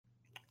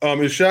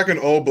Is Shaq an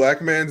old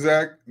black man,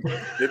 Zach? And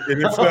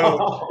if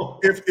so,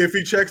 if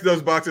he checks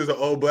those boxes of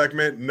old black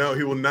men, no,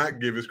 he will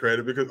not give his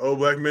credit because old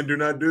black men do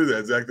not do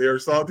that, Zach. They are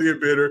salty and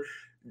bitter.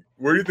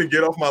 Where do you think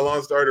 "Get Off My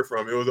Lawn" started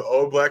from? It was an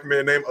old black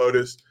man named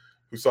Otis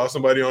who saw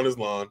somebody on his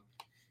lawn,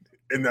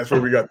 and that's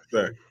where we got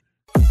the thing.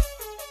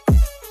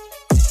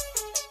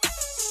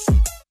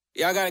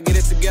 Y'all gotta get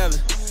it together.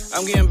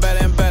 I'm getting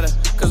better and better.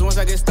 Cause once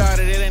I get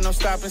started, it ain't no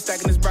stopping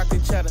stacking this broccoli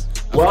cheddar.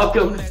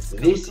 Welcome.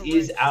 This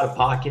is Out of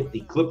Pocket.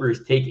 The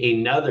Clippers take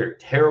another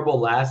terrible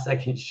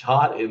last-second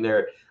shot in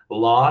their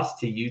loss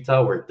to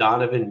Utah, where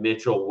Donovan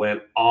Mitchell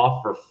went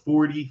off for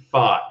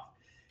 45.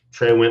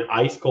 Trey went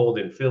ice cold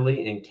in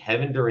Philly, and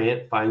Kevin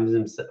Durant finds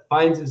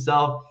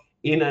himself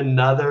in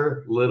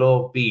another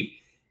little beef,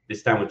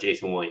 this time with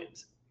Jason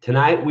Williams.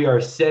 Tonight, we are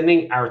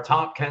sending our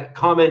top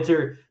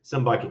commenter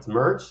some Buckets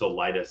merch, so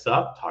light us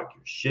up, talk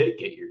your shit,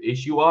 get your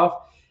issue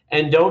off.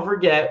 And don't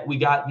forget, we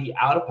got the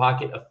Out of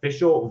Pocket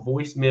official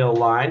voicemail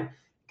line.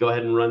 Go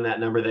ahead and run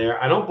that number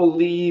there. I don't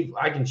believe,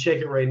 I can check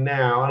it right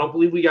now, I don't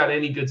believe we got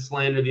any good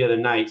slander the other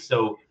night,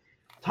 so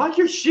talk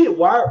your shit.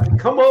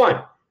 Come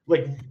on.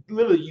 Like,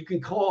 literally, you can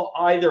call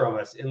either of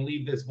us and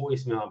leave this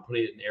voicemail. I'm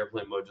putting it in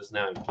airplane mode just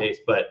now in case,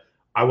 but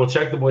I will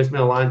check the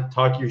voicemail line,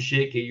 talk your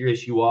shit, get your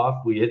issue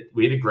off. We had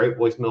a great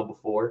voicemail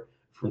before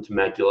from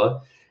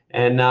Temecula.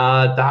 And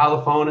dial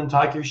the phone and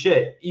talk your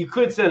shit. You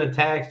could send a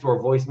text or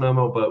a voice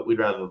memo, but we'd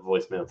rather the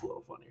voicemail. It's a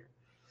little funnier.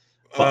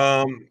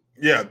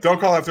 Yeah, don't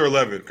call after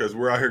 11 because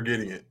we're out here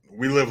getting it.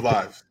 We live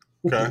lives,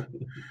 okay?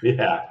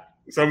 Yeah.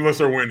 Some of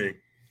us are winning.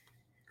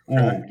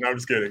 Okay? No, I'm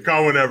just kidding.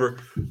 Call whenever.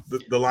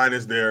 The line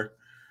is there.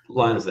 The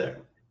line is there.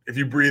 If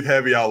you breathe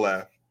heavy, I'll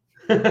laugh.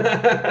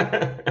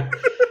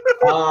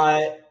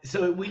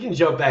 So we can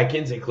jump back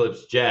into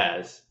Clips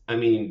Jazz. I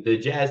mean, the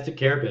Jazz took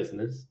care of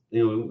business.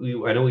 You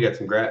know, I know we got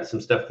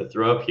some stuff to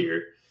throw up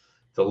here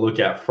to look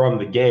at from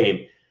the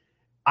game.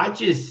 How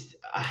Jazz?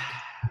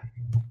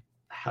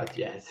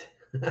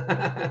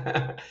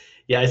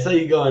 Yeah, I saw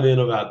you going in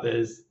about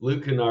this.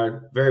 Luke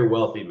Kennard, very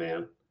wealthy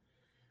man.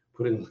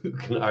 Putting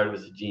Luke Kennard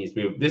was a genius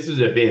move. This was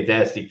a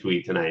fantastic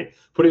tweet tonight.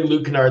 Putting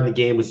Luke Kennard in the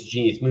game was a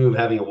genius move.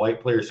 Having a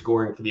white player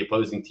scoring for the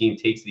opposing team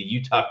takes the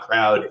Utah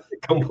crowd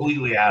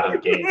completely out of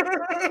the game.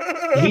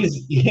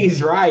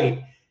 He's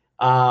right.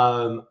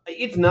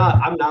 It's not.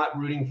 I'm not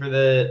rooting for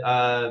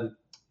the.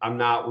 I'm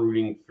not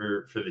rooting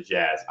for the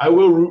Jazz. I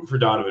will root for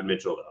Donovan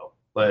Mitchell though.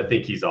 But I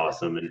think he's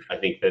awesome, and I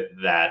think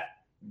that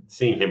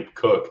seeing him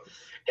cook,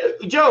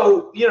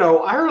 Joe. You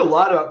know, I heard a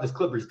lot about this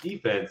Clippers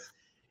defense.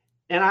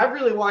 And I've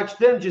really watched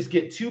them just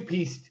get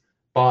two-pieced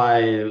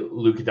by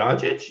Luka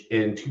Doncic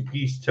and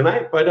two-pieced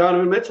tonight by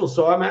Donovan Mitchell.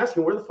 So I'm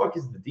asking, where the fuck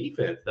is the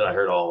defense that I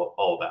heard all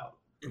about?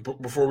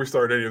 Before we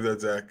start any of that,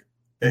 Zach,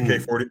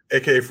 AK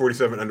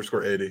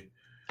 47_80.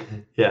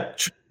 Yeah.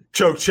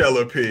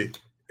 Chokechella P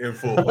in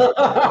full. Of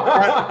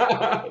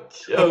all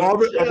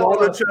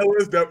the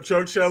cellos, that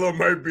Chokechella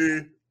might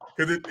be,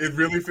 because it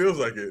really feels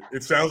like it.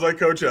 It sounds like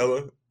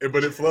Coachella,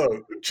 but it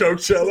flows.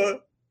 Chokechella.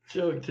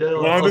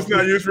 Long as it's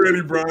not used for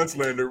any Bron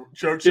slander.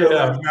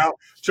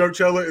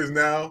 Chokechella is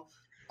now.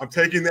 I'm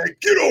taking that.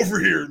 Get over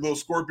here, little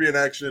scorpion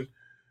action,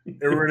 and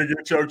we're gonna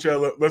get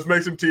Chokechella. Let's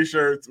make some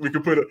T-shirts. We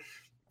could put a.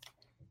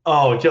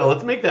 Oh, Joe,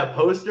 let's make that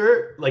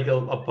poster, like a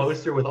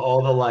poster with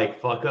all the like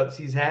fuck ups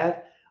he's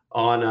had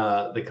on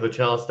the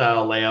Coachella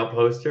style layout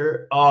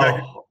poster.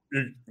 Oh,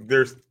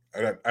 there's.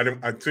 As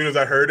soon as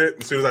I heard it,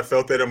 as soon as I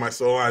felt that in my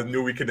soul, I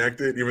knew we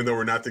connected, even though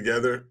we're not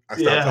together. I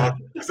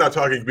stopped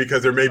talking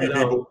because there may be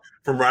people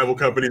from rival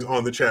companies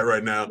on the chat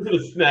right now.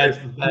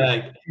 Snatch the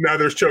bag. Now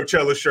there's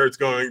Chokechella shirts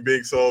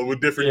being sold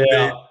with different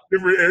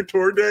air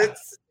tour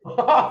dates.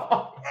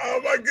 Oh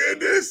my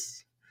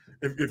goodness!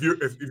 If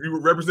you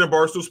represent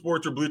Barstool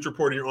Sports or Bleacher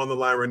Report and you're on the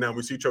line right now,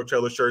 we see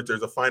Chokechella shirts.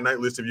 There's a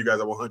finite list of you guys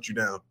that will hunt you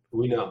down.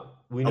 We know.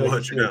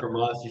 You're stealing from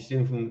us. You're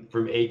stealing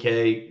from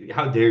AK.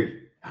 How dare you?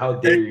 How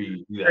dare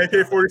you do that?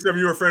 AK-47,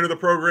 you're a friend of the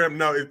program.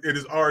 No, it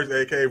is ours,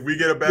 AK. If we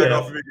get a bag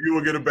off of it, you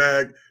will get a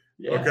bag.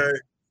 Yeah. Okay?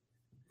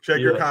 Check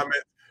your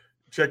comments.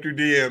 Check your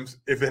DMs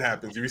if it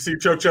happens. If you see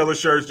Chokechella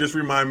shirts, just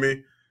remind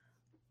me.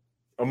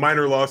 A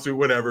minor lawsuit,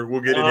 whatever.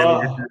 We'll get it in.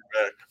 We'll get you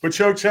back. But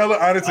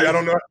Chokechella, honestly, I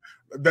don't know.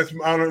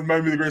 It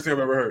might be the greatest thing I've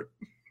ever heard.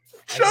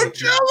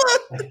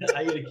 Chokechella!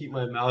 I got to keep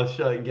my mouth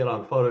shut and get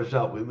on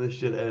Photoshop when this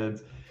shit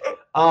ends.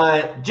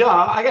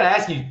 John, I got to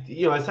ask you,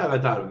 it's time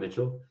about Donovan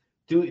Mitchell.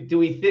 Do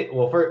we think?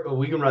 Well, first,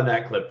 we can run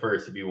that clip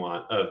first if you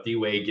want of D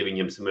Wade giving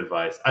him some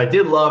advice. I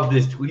did love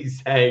this tweet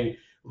saying,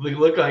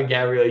 "Look on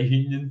Gabrielle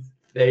Union's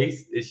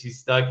face as she's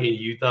stuck in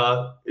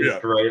Utah." It's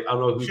great. I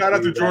don't know who. Shout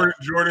out to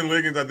Jordan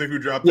Liggins, I think, who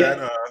dropped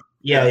that.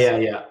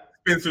 Yeah.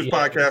 Spencer's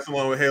podcast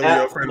along with Haley,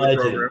 a friend of the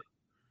program.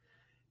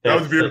 That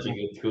was beautiful. Such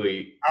a good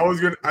tweet.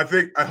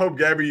 I hope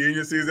Gabby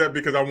Union sees that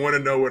because I want to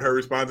know what her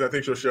response is. I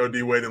think she'll show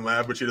D Wade and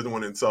laugh, but she doesn't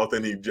want to insult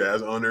any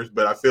Jazz owners.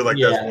 But I feel like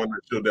that's one that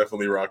she'll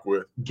definitely rock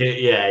with.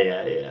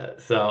 Yeah.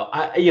 So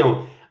I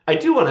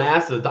do want to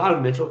ask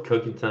Donovan Mitchell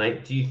cooking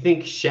tonight. Do you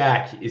think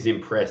Shaq is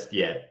impressed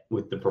yet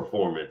with the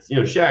performance?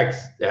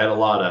 Shaq's had a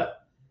lot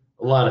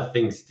of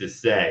things to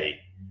say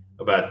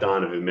about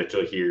Donovan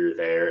Mitchell here,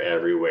 there,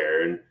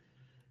 everywhere. And,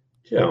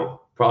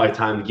 probably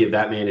time to give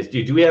that man his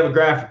due. Do we have a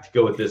graphic to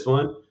go with this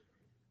one?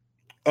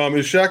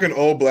 Is Shaq an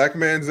old black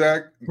man,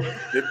 Zach?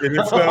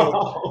 If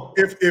so,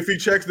 if he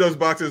checks those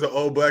boxes of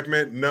old black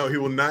men, no, he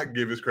will not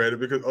give his credit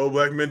because old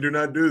black men do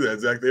not do that,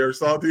 Zach. They are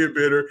salty and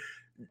bitter.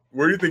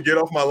 Where do you think Get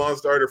Off My Lawn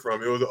started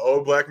from? It was an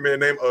old black man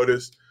named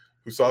Otis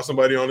who saw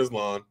somebody on his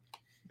lawn,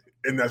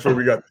 and that's where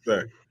we got the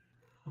thing.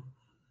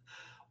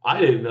 I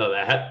didn't know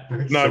that.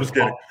 No, I'm just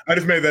kidding. I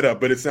just made that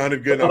up, but it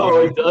sounded good.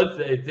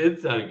 It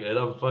did sound good.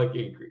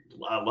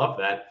 I love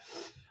that.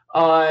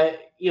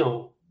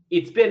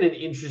 It's been an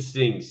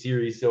interesting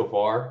series so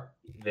far.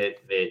 That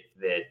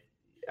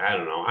I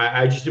don't know.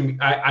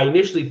 I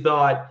initially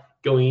thought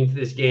going into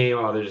this game,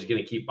 they're just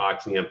going to keep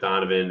boxing up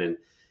Donovan, and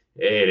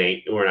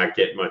we're not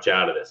getting much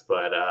out of this.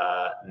 But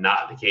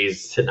not the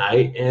case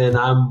tonight. And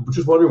I'm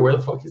just wondering where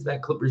the fuck is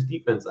that Clippers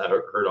defense I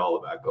heard all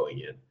about going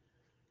in.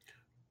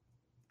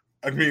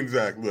 I mean,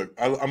 Zach, look,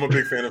 I'm a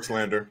big fan of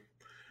slander.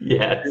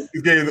 Yes.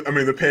 He gave,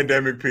 the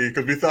pandemic P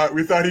because we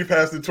thought he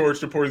passed the torch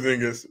to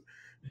Porzingis,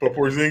 but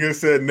Porzingis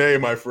said, "Nay,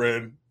 my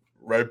friend,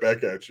 right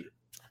back at you."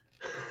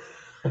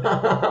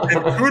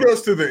 And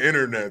kudos to the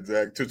internet,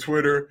 Zach, to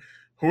Twitter,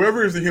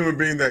 whoever is the human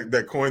being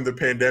that coined the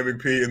pandemic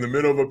P in the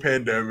middle of a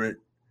pandemic.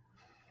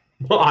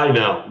 I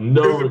know,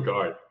 no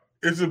regard.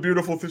 It's a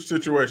beautiful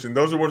situation.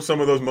 Those are some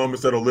of those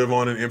moments that'll live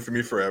on in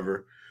infamy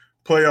forever.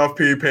 Playoff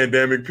P,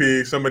 pandemic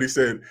P. Somebody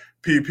said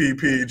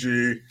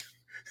PPPG.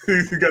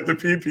 You got the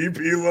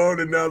PPP loan,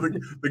 and now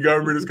the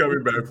government is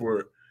coming back for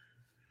it.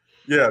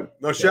 Yeah.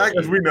 No, Shaq,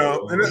 as we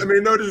know, and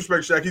no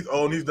disrespect, Shaq, he's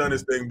old and he's done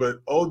his thing, but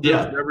old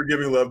dudes never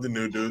giving love to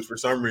new dudes for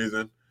some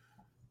reason.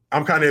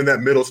 I'm kind of in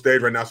that middle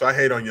stage right now, so I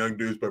hate on young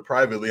dudes, but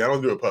privately, I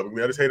don't do it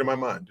publicly. I just hate in my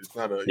mind. It's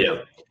not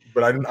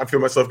but I feel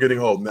myself getting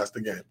old, and that's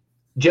the game.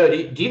 Joe,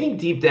 do you think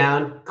deep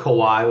down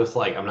Kawhi was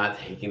like, I'm not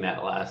taking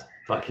that last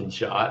fucking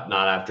shot,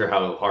 not after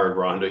how hard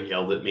Rondo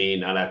yelled at me,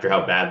 not after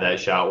how bad that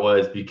shot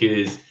was,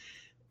 because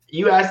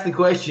you asked the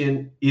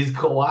question, is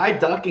Kawhi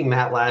ducking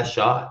that last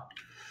shot?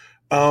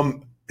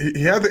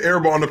 He had the air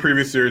ball in the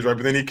previous series, right?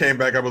 But then he came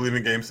back, I believe,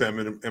 in Game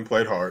 7 and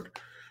played hard.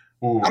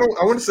 Ooh.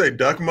 I wouldn't say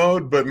duck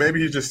mode, but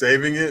maybe he's just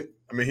saving it.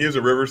 I mean, he is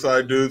a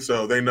Riverside dude,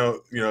 so they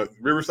know,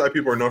 Riverside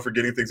people are known for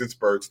getting things in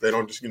spurts. They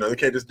don't just, they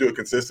can't just do it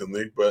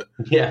consistently, but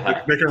they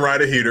can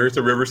ride a heater. It's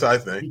a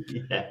Riverside thing.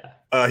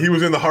 Yeah. He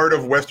was in the heart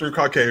of Western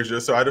Caucasia,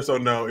 so I just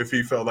don't know if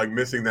he felt like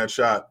missing that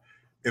shot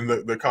in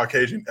the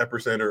Caucasian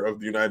epicenter of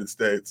the United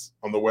States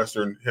on the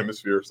Western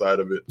Hemisphere side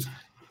of it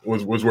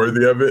was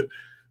worthy of it.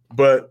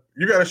 But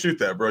you got to shoot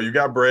that, bro. You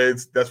got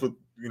braids. That's what,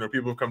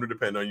 people have come to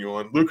depend on you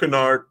on. Luke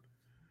Kennard,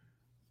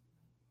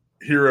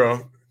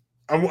 hero.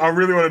 I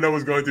really want to know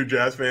what's going through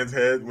Jazz fans'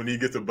 head when he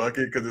gets a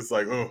bucket because it's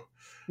like, oh,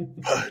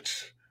 but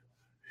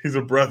he's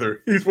a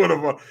brother. He's one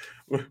of our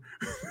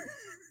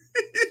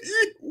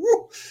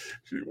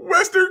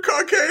Western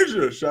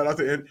Caucasia. Shout out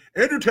to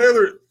Andrew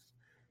Taylor.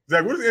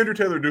 Zach, what does Andrew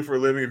Taylor do for a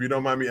living? If you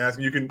don't mind me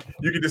asking, you can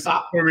just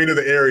point me into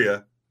the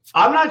area.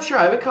 I'm not sure.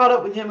 I haven't caught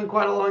up with him in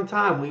quite a long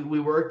time.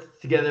 We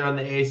worked together on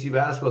the ASU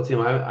basketball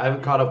team. I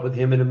haven't caught up with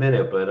him in a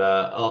minute, but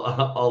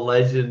a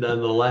legend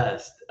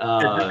nonetheless.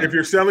 If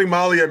you're selling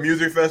Molly at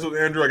music festivals,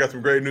 Andrew, I got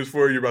some great news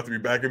for you. You're about to be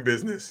back in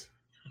business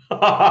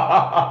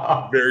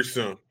very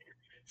soon.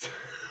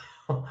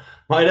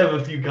 Might have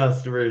a few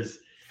customers.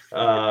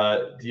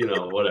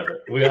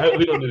 Whatever. We don't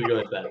need to go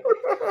with that.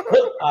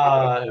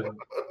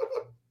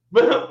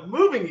 But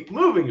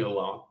moving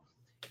along.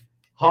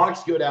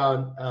 Hawks go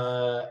down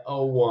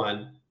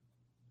 0-1.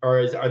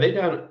 Are they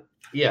down?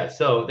 Yeah,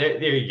 so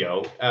there you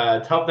go.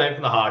 Tough night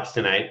for the Hawks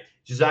tonight.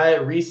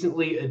 Josiah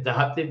recently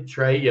adopted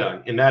Trae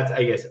Young, and that's,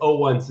 I guess,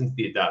 0-1 since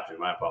the adoption.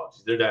 My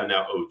apologies. They're down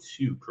now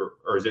 0-2,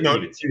 or is it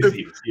even?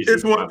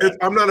 It's one.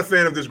 I'm not a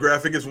fan of this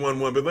graphic. It's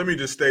 1-1, but let me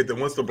just state that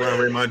once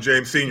LeBron Raymond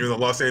James Sr. and the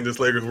Los Angeles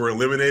Lakers were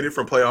eliminated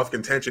from playoff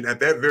contention at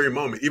that very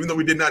moment, even though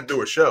we did not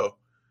do a show,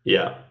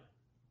 Trae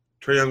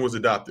Young was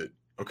adopted.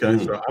 Okay,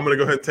 so I'm going to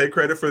go ahead and take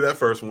credit for that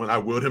first one. I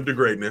willed him to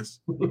greatness.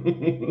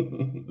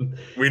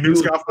 We knew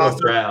Scott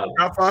Foster.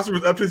 Scott Foster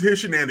was up to his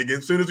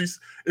shenanigans. As soon as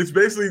it's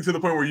basically to the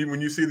point where when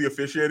you see the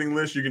officiating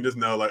list, you can just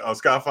know, like, oh,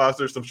 Scott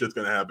Foster, some shit's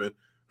going to happen.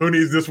 Who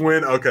needs this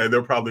win? Okay,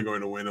 they're probably going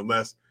to win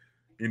unless,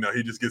 he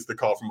just gets the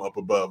call from up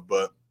above.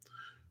 But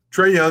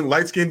Trae Young,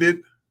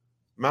 light-skinned,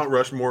 Mount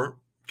Rushmore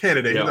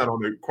candidate. He's not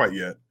on there quite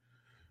yet.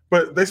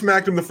 But they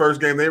smacked him the first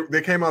game.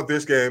 They came out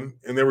this game,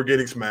 and they were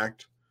getting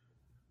smacked.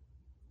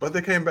 But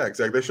they came back,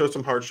 Zach. They showed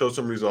some heart, showed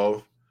some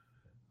resolve.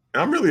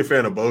 And I'm really a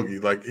fan of Bogey.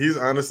 Like, he's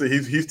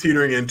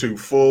teetering into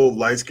full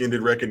light-skinned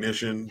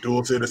recognition,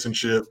 dual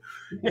citizenship.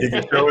 He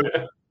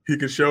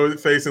can show it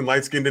face in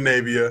light-skinned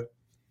Navia.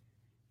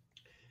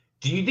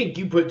 Do you think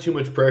you put too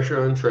much pressure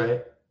on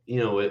Trae?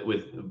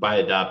 By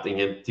adopting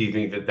him, do you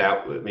think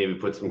that would maybe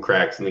put some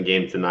cracks in the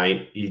game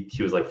tonight?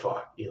 He was like,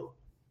 fuck,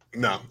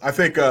 No, I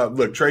think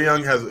look, Trae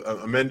Young has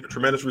a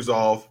tremendous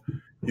resolve.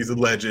 He's a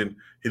legend.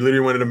 He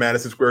literally went into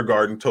Madison Square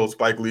Garden, told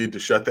Spike Lee to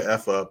shut the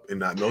F up and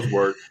not know his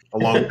words,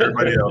 along with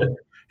everybody else.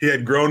 He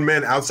had grown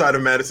men outside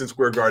of Madison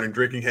Square Garden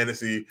drinking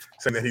Hennessy,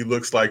 saying that he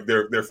looks like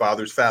their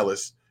father's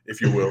phallus,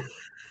 if you will.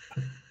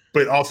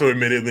 But also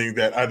admitting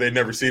that they'd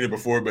never seen it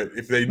before. But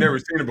if they'd never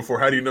seen it before,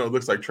 how do you know it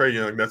looks like Trae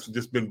Young? That's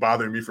just been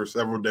bothering me for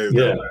several days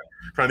now,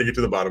 trying to get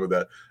to the bottom of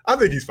that. I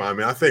think he's fine,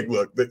 man. I think,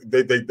 look,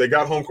 they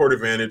got home court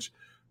advantage.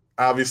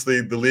 Obviously,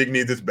 the league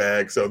needs its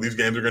bag, so these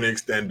games are going to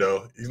extend,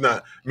 though. He's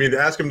not – I mean, to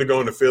ask him to go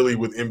into Philly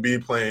with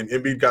Embiid playing,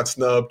 Embiid got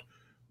snubbed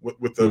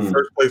with the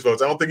first-place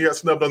votes. I don't think he got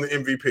snubbed on the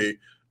MVP,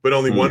 but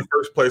only one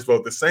first-place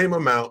vote, the same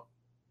amount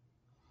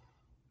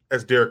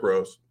as Derrick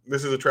Rose.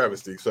 This is a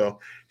travesty. So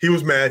he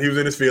was mad. He was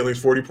in his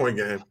feelings, 40-point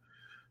game.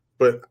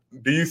 But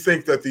do you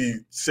think that the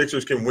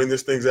Sixers can win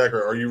this thing, Zach,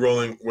 or are you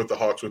rolling with the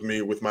Hawks with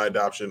me with my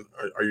adoption?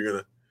 Are you going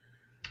to?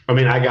 I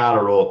mean, I got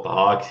to roll with the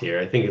Hawks here.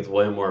 I think it's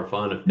way more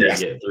fun if they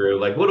get through.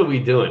 Like, what are we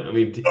doing? I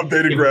mean,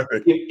 updated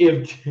graphic.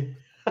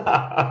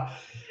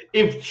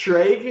 If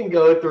Trae can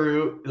go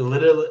through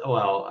literally,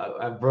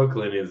 well,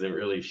 Brooklyn isn't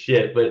really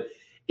shit, but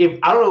if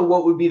I don't know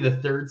what would be the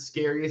third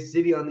scariest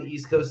city on the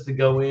East Coast to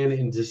go in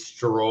and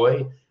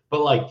destroy,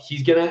 but like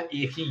he's gonna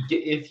if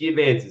he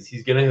advances,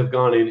 he's gonna have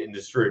gone in and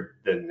destroyed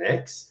the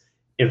Knicks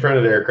in front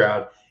of their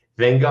crowd,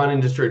 then gone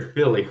and destroyed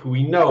Philly, who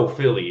we know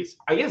Phillies.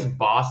 I guess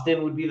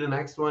Boston would be the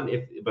next one,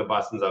 but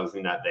Boston's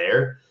obviously not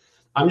there.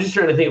 I'm just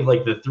trying to think of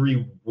like the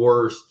three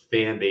worst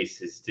fan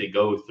bases to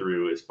go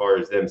through as far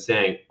as them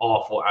saying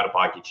awful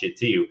out-of-pocket shit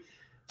to you.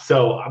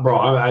 So,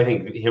 bro, I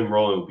think him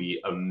rolling would be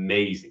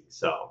amazing.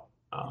 So,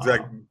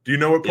 Zach, do you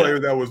know what player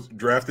that was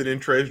drafted in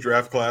Trae's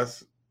draft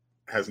class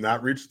has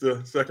not reached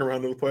the second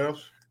round of the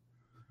playoffs?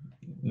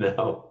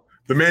 No.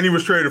 The man he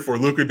was traded for,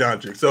 Luka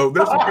Doncic. So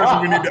there's some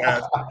questions we need to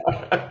ask.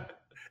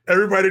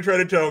 Everybody try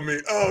to tell me,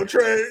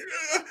 Trae,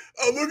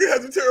 Luka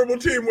has a terrible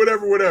team,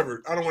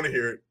 whatever. I don't want to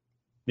hear it.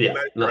 Yeah,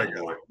 not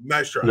anymore.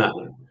 Nice try. Not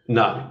anymore.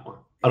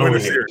 I don't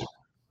want to hear it.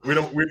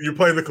 You're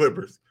playing the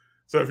Clippers.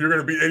 So if you're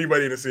going to beat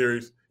anybody in a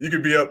series, you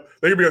could be up.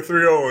 They could be up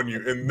 3-0 on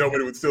you, and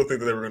nobody would still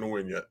think that they were going to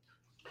win yet.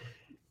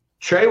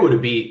 Trae would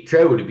have beat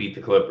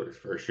the Clippers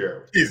for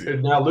sure. Easy.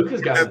 Now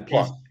Luka's gotten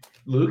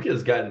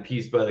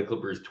pieced by the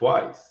Clippers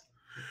twice.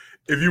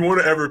 If you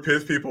want to ever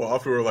piss people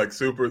off who are like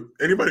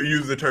anybody who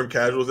uses the term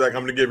casual, Zach,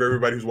 I'm going to give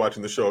everybody who's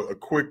watching the show a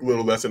quick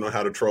little lesson on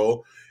how to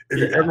troll. If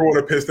you ever want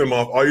to piss them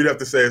off, all you'd have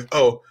to say is,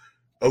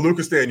 a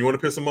Luka Stan, you want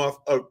to piss them off?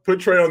 Put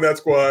Trae on that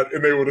squad,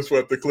 and they would have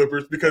swept the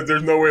Clippers because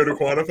there's no way of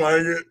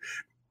quantifying it.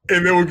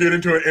 And then we'll get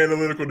into an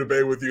analytical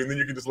debate with you, and then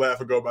you can just laugh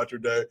and go about your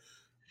day.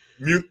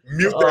 Mute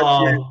that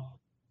tweet.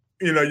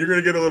 You're going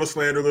to get a little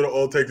slander, a little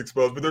old takes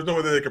exposed, but there's no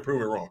way that they can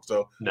prove it wrong.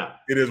 So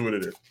it is what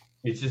it is.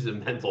 It's just a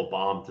mental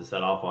bomb to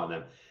set off on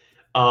them.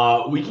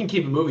 We can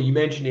keep it moving. You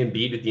mentioned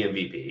Embiid with the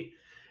MVP.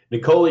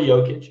 Nikola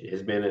Jokic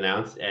has been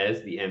announced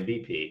as the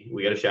MVP.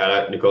 We got to shout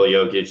out Nikola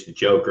Jokic, the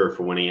Joker,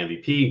 for winning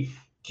MVP.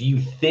 Do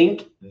you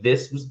think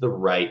this was the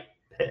right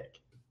pick?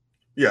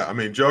 Yeah, I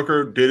mean,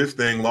 Joker did his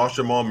thing, lost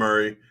Jamal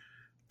Murray,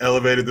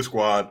 elevated the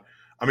squad.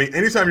 I mean,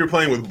 anytime you're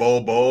playing with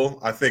Bol,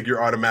 I think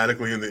you're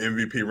automatically in the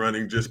MVP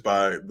running just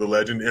by the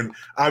legend. And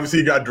obviously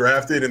he got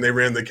drafted, and they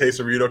ran the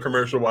Quesarito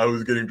commercial while he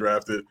was getting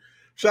drafted.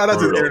 Shout out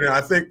to the internet.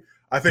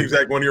 I think,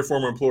 Zach, one of your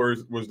former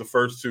employers was the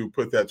first to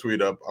put that tweet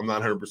up. I'm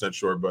not 100%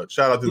 sure, but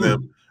shout out to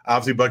them.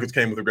 Obviously, Buckets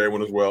came with a great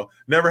one as well.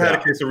 Never had a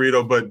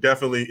Quesarito, but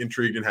definitely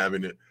intrigued in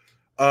having it.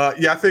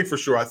 I think for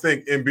sure. I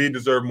think Embiid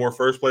deserved more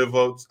first-place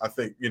votes. I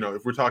think,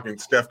 if we're talking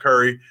Steph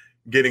Curry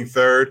getting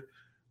third,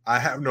 I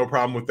have no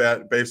problem with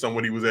that based on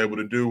what he was able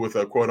to do with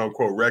a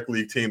quote-unquote rec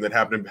league team that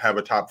happened to have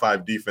a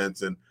top-5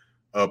 defense and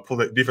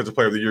defensive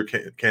player of the year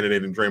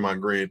candidate in Draymond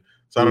Green.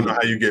 So I don't know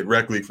how you get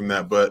rec league from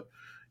that, but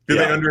did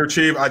they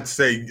underachieve? I'd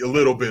say a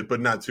little bit,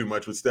 but not too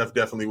much. But Steph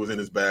definitely was in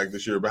his bag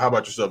this year. But how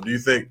about yourself? Do you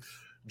think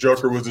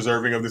Joker was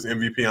deserving of this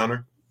MVP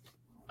honor?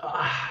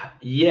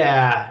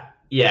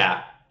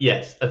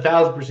 Yes,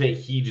 1,000%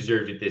 he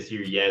deserved it this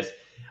year. Yes,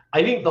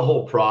 I think the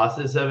whole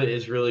process of it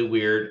is really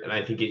weird, and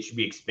I think it should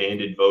be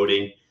expanded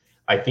voting.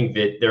 I think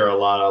that there are a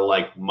lot of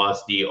like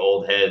musty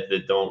old heads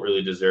that don't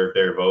really deserve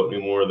their vote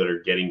anymore that are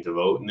getting to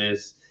vote in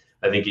this.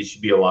 I think it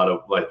should be a lot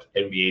of like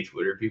NBA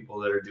Twitter people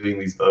that are doing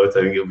these votes.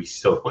 I think it'll be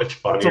so much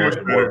funnier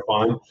and more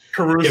fun.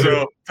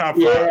 Caruso, top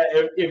 5. Yeah,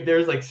 if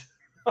there's like,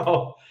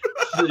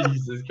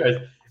 Jesus Christ.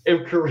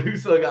 If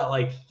Caruso got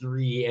like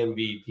 3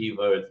 MVP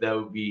votes, that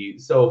would be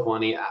so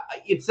funny.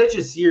 It's such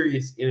a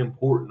serious and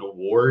important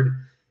award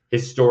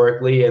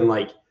historically, and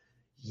like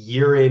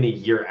year in and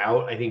year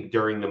out. I think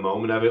during the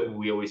moment of it,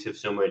 we always have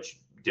so much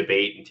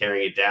debate and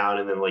tearing it down,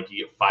 and then like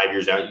you get 5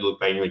 years out, you look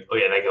back and you're like, oh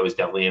yeah, that guy was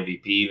definitely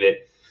MVP.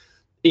 That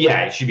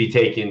it should be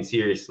taken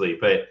seriously.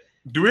 But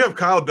do we have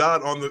Kyle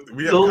Dodd on the?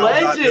 We have the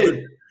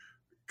legend.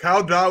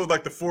 Kyle Dodd with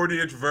like the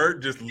 40-inch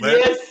vert, just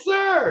yes,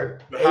 sir.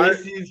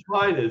 AC's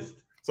finest.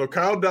 So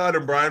Kyle Dodd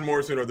and Brian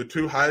Morrison are the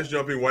 2 highest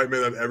jumping white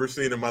men I've ever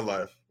seen in my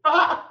life.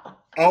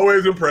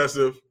 Always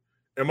impressive.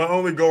 And my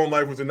only goal in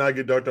life was to not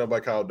get dunked on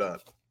by Kyle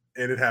Dodd.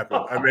 And it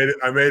happened. I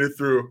made it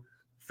through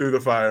the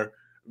fire.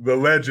 The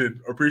legend.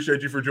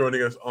 Appreciate you for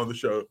joining us on the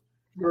show.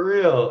 For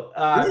real.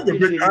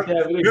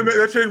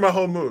 That changed my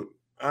whole mood.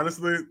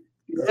 Honestly,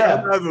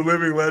 Kyle Dodd's a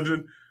living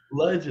legend.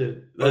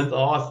 Legend. That's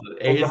awesome.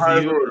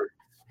 ASU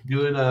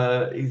doing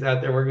he's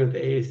out there working with the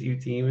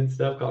ASU team and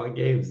stuff, calling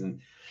games, and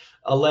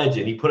a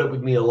legend. He put up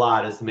with me a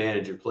lot as the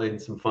manager, played in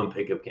some fun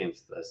pickup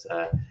games with us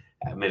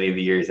many of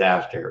the years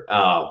after.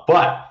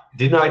 But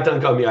did not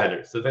dunk on me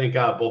either. So thank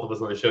God both of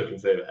us on the show can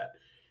say that.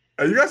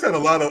 You guys had a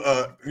lot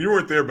of you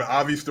weren't there, but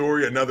Avi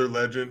Story, another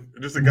legend.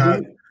 Just a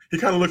guy. He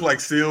kind of looked like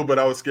Seal, but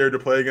I was scared to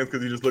play against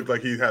because he just looked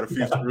like he had a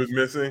few screws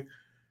missing.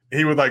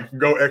 He would like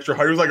go extra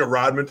hard. He was like a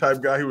Rodman type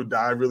guy. He would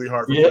dive really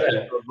hard for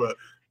playing, but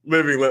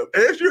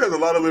ASU has a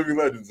lot of living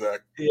legends,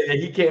 Zach. Yeah,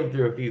 he came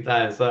through a few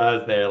times, so I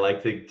was there,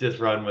 like to just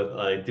run with,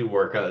 do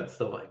workouts and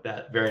stuff like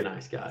that. Very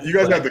nice guy. You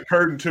guys have the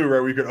curtain too, right?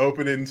 We could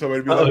open it and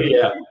somebody be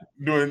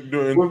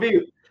doing.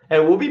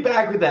 We'll be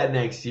back with that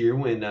next year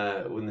when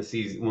the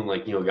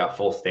season got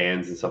full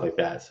stands and stuff like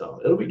that. So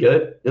it'll be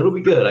good.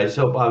 I just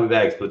hope Bobby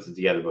Bags puts it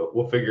together, but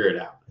we'll figure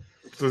it out.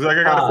 So Zach,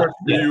 I got a question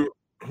for you.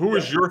 Who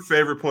is your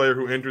favorite player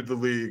who entered the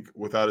league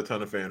without a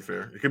ton of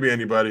fanfare? It could be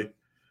anybody.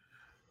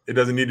 It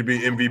doesn't need to be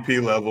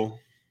MVP level.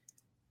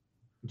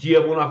 Do you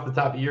have one off the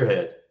top of your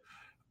head?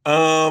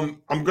 I'm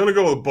gonna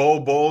go with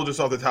Bol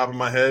just off the top of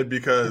my head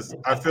because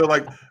I feel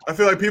like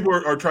people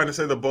are trying to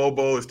say the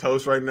Bol is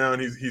toast right now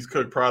and he's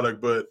cooked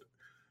product. But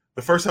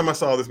the first time I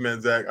saw this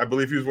man, Zach, I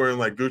believe he was wearing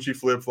like Gucci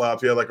flip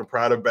flops. He had like a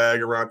Prada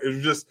bag around.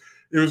 It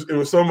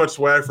was so much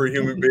swag for a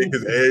human being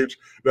his age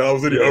that I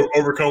was really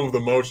overcome with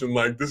emotion.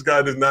 Like, this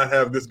guy does not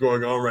have this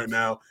going on right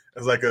now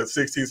as like a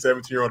 16,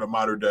 17-year-old at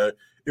modern day.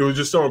 It was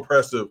just so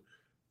impressive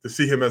to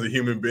see him as a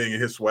human being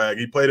and his swag.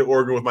 He played at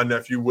Oregon with my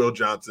nephew, Will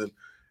Johnson.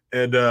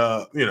 And,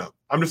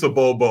 I'm just a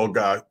Bol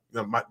guy.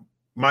 You know,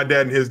 my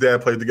dad and his dad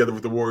played together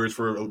with the Warriors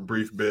for a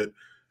brief bit.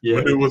 Yeah.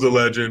 Manu was a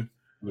legend.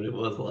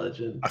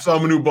 I saw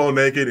Manu Bol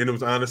naked, and it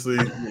was honestly,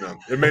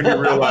 it made me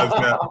realize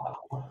that.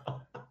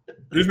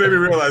 It just made me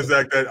realize,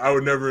 Zach, that I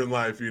would never in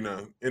life,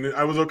 and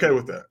I was okay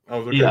with that. I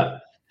was okay. Yeah.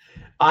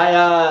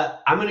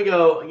 I'm going to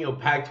go,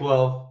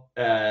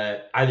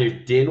 Pac-12, either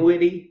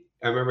Dinwiddie,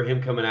 I remember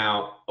him coming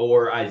out,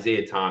 or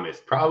Isaiah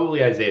Thomas.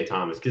 Probably Isaiah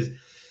Thomas, because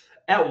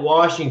at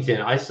Washington,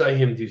 I saw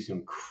him do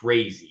some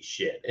crazy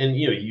shit. And,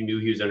 you knew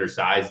he was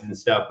undersized and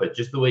stuff, but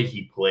just the way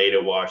he played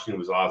at Washington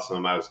was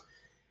awesome. I was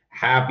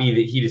happy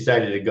that he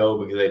decided to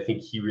go because I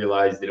think he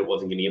realized that it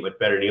wasn't going to get much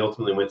better. And he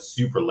ultimately went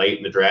super late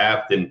in the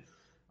draft and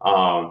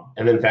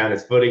then found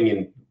his footing.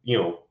 And,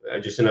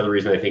 just another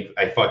reason I think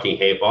I fucking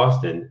hate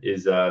Boston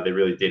is they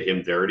really did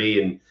him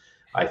dirty. And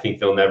I think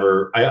they'll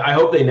never – I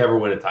hope they never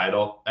win a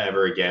title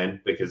ever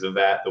again because of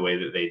that, the way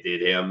that they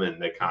did him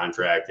and the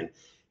contract. And,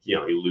 he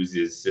loses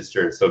his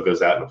sister and still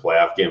goes out in a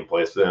playoff game and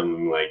plays for them.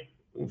 I'm like,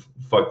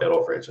 fuck that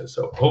whole franchise.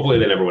 So hopefully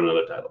they never win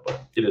another title,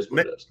 but it is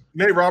what it is.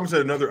 Nate Robinson,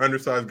 another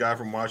undersized guy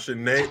from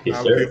Washington. Nate,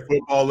 a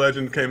football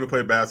legend, came to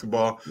play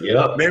basketball.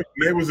 Yeah.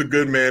 Nate was a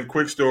good man.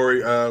 Quick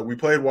story. We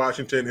played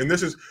Washington, and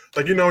this is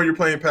like, you're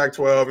playing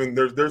Pac-12, and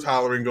there's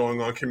hollering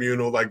going on,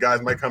 communal. Like,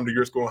 guys might come to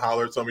your school and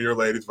holler at some of your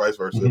ladies, vice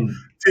versa. Mm-hmm.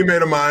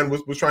 Teammate of mine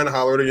was trying to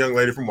holler at a young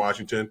lady from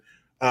Washington.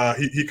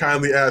 He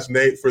kindly asked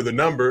Nate for the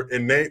number,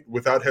 and Nate,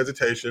 without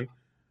hesitation,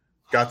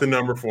 got the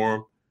number for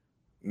him.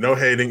 No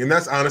hating. And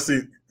that's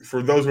honestly,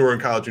 for those who are in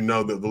college, the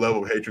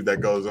level of hatred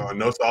that goes on.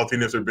 No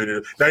saltiness or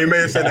bitterness. Now, you may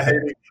have sent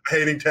a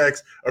hating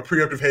text, a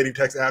preemptive hating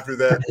text after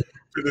that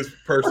to this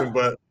person,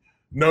 but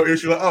no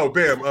issue. Like, oh,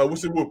 bam,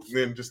 what's the whoop? And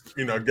then just,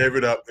 gave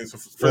it up. And so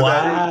for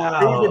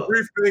that, it was a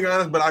brief thing,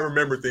 honest, but I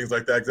remember things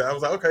like that. I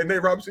was like, okay,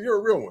 Nate Robinson, you're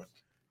a real one.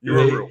 You're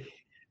a real one.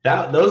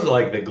 Those are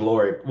like the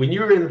glory. When you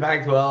were in the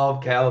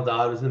Pac-12, Cal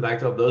Dodd was in the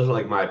Pac-12, those are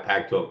like my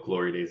Pac-12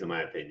 glory days, in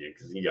my opinion,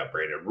 because you got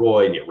Brandon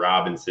Roy and you got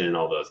Robinson,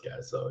 all those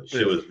guys. So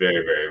shit was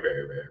very, very,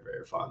 very, very,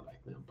 very fun back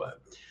then.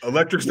 But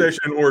Electric Station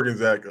in Oregon,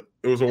 Zach.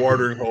 It was a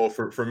watering hole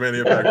for many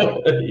of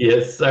Pac-12.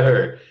 Yes,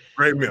 sir.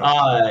 Great meal.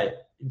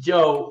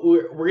 Joe,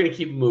 we're going to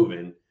keep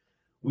moving.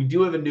 We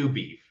do have a new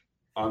beef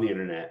on the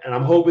internet, and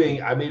I'm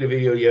hoping – I made a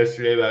video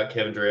yesterday about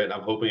Kevin Durant.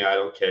 I'm hoping I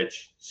don't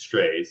catch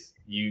strays.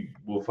 You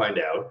will find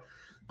out.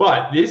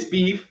 But this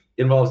beef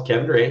involves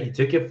Kevin Durant. He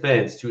took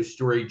offense to a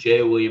story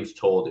Jay Williams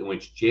told, in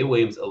which Jay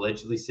Williams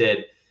allegedly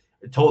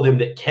told him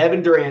that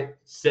Kevin Durant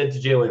said to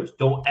Jay Williams,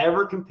 "Don't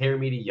ever compare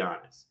me to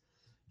Giannis."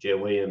 Jay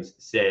Williams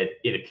said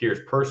it appears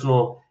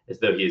personal, as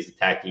though he is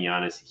attacking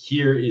Giannis.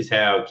 Here is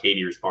how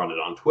KD responded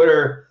on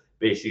Twitter,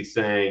 basically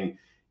saying,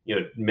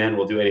 men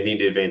will do anything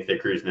to advance their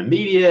careers in the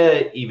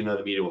media, even though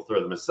the media will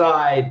throw them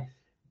aside.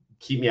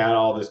 Keep me out of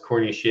all this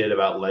corny shit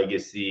about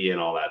legacy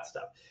and all that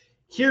stuff.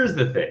 Here's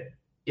the thing.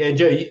 Yeah, and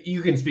Joe,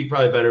 you can speak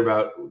probably better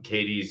about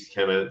KD's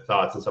kind of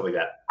thoughts and stuff like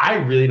that. I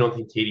really don't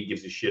think KD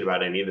gives a shit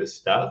about any of this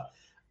stuff.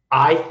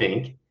 I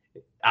think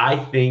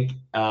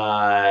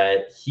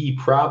he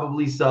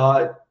probably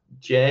saw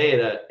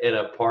Jay at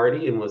a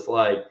party and was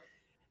like,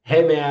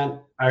 "Hey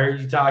man, I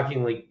heard you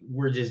talking like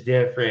we're just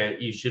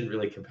different. You shouldn't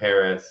really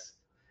compare us."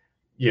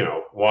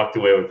 Walked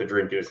away with the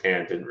drink in his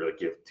hand, didn't really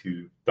give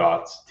two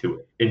thoughts to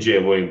it. And Jay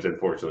Williams,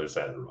 unfortunately,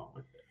 decided wrong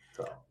with it.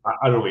 So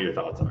I don't know what your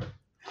thoughts are.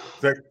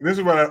 Zach, this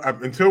is what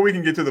until we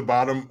can get to the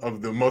bottom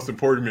of the most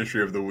important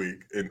mystery of the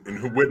week and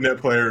who Whitnet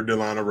player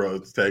Delano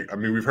Rhodes take. I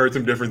mean, we've heard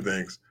some different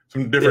things.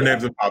 Some different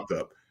names have popped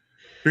up.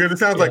 Because it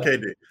sounds like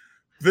KD.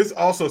 This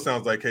also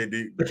sounds like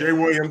KD. Jay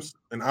Williams,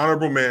 an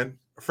honorable man,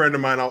 a friend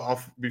of mine.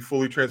 I'll be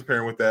fully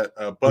transparent with that.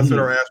 Busted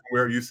our ass when we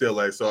were at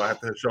UCLA, so I have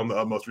to show him the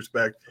utmost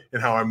respect in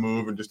how I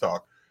move and just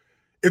talk.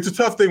 It's a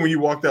tough thing when you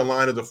walk that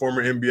line as a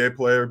former NBA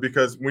player,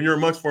 because when you're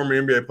amongst former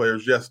NBA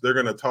players, yes, they're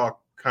going to talk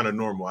kind of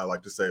normal, I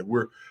like to say.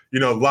 We're,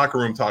 locker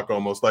room talk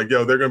almost. Like,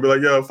 they're going to be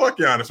like, fuck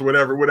Giannis,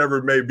 whatever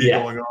it may be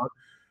going on.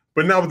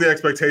 But not with the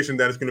expectation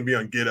that it's going to be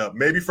on get up.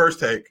 Maybe first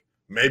take,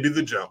 maybe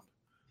the jump.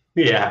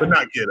 Yeah. But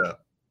not get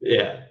up.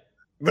 Yeah.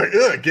 Like,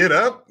 get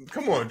up.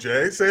 Come on,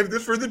 Jay. Save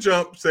this for the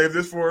jump. Save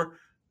this for,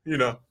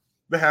 the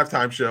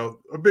halftime show.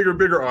 A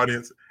bigger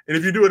audience. And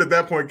if you do it at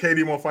that point,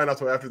 KD won't find out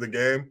till after the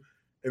game.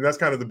 And that's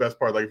kind of the best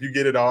part. Like, if you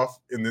get it off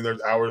and then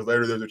there's hours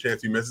later, there's a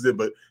chance he misses it.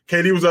 But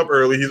KD was up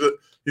early.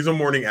 He's a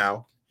morning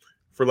owl,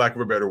 for lack of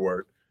a better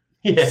word.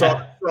 Yeah.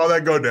 Saw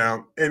that go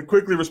down and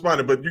quickly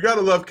responded. But you got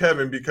to love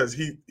Kevin because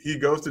he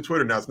goes to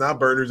Twitter now. It's not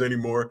burners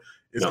anymore.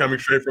 It's coming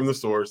straight from the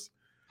source.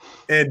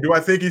 And do I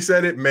think he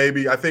said it?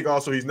 Maybe. I think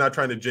also he's not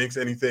trying to jinx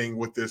anything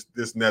with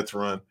this Nets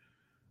run.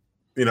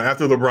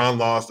 After LeBron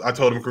lost, I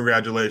told him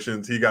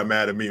congratulations. He got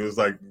mad at me. It was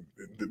like,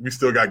 we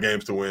still got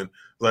games to win.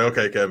 Like,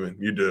 okay, Kevin,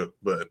 you do.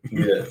 But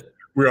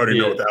we already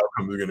know what the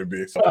outcome is going to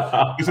be. So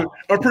it's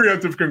a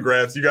preemptive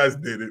congrats. You guys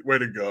did it. Way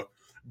to go.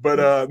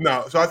 But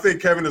no, so I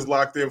think Kevin is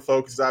locked in,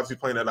 focused. He's obviously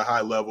playing at a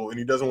high level, and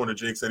he doesn't want to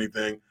jinx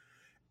anything.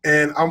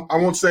 And I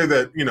won't say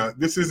that,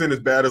 this isn't as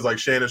bad as like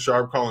Shannon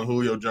Sharpe calling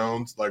Julio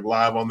Jones like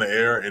live on the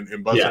air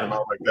and busting him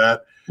out like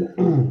that.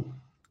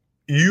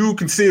 You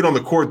can see it on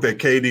the court that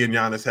KD and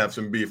Giannis have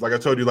some beef. Like I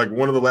told you, like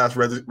one of the last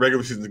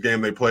regular season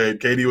game they played,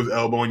 KD was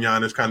elbowing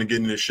Giannis, kind of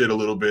getting his shit a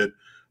little bit.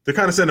 To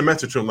kind of send a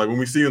message to him, like, when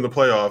we see you in the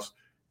playoffs,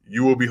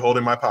 you will be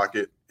holding my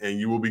pocket and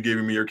you will be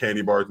giving me your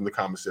candy bars in the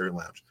commissary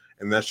lounge.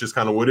 And that's just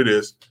kind of what it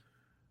is.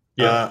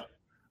 Yeah.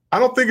 I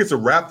don't think it's a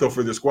wrap, though,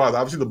 for this squad.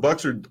 Obviously, the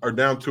Bucks are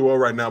down 2-0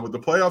 right now, but the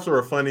playoffs are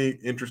a funny,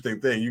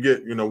 interesting thing. You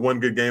get, one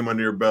good game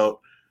under your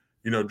belt,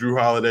 Drew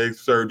Holiday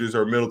surges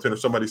or Middleton or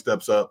somebody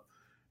steps up,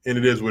 and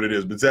it is what it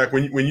is. But, Zach,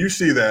 when you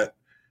see that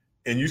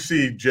and you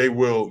see Jay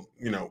Will,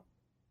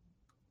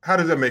 how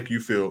does that make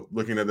you feel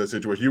looking at that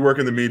situation? You work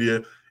in the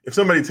media. If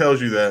somebody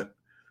tells you that,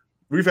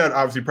 we've had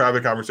obviously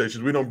private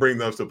conversations. We don't bring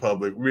those to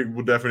public. We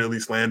will definitely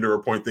slander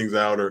or point things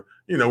out or,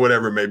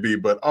 whatever it may be,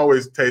 but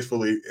always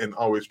tastefully and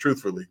always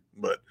truthfully.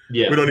 But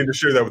we don't need to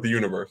share that with the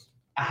universe.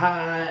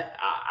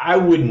 I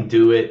wouldn't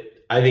do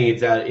it. I think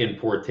it's in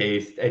poor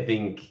taste. I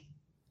think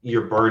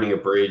you're burning a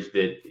bridge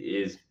that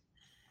is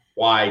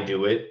why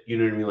do it. You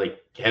know what I mean? Like,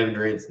 Kevin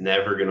Durant's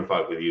never going to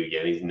fuck with you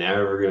again. He's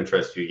never going to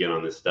trust you again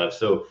on this stuff.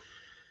 So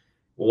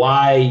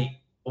why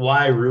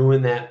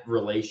ruin that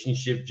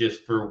relationship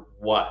just for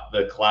what?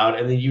 The cloud?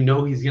 And then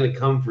he's going to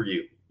come for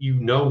you.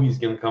 He's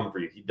going to come for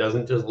you. He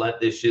doesn't just let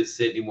this shit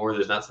sit anymore.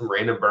 There's not some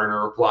random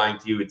burner replying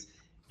to you.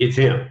 It's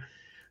him.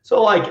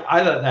 So, I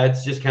thought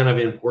that's just kind of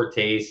in poor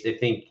taste. I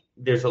think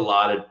there's a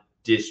lot of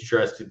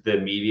distrust of the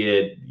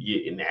media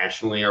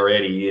nationally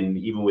already, and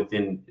even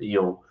within,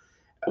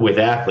 with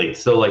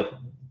athletes. So,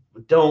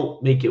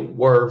 don't make it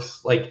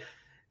worse.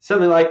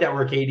 Something like that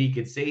where KD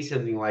could say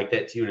something like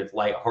that to you and it's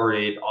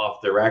lighthearted,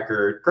 off the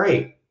record.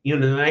 Great. The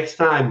next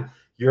time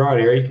you're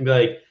on air, you can be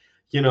like,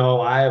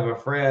 I have a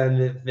friend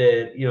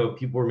that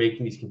people were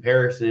making these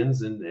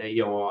comparisons and,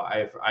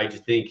 I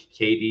just think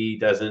KD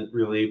doesn't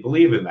really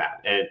believe in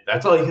that. And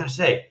that's all you got to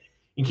say.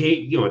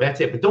 And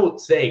that's it. But don't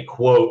say,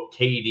 quote,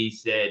 KD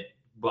said,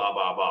 blah,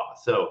 blah, blah.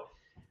 So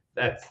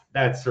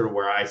that's sort of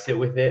where I sit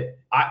with it.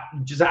 I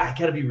got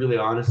to be really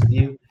honest with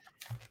you.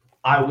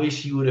 I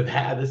wish you would have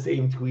had the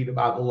same tweet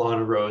about the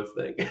Lana Rhodes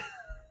thing.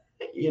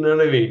 You know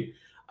what I mean?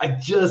 I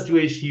just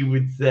wish he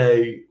would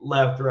say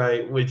left,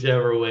 right,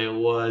 whichever way it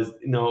was.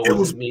 No, it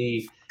wasn't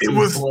me. It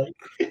was Blake.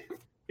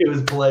 It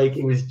was Blake.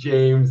 It was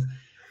James.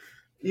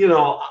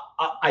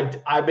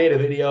 I made a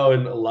video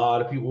and a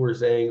lot of people were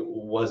saying it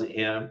wasn't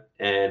him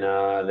and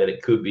that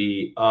it could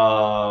be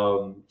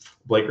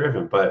Blake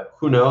Griffin. But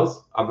who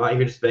knows? I'm not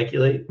here to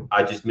speculate.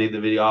 I just made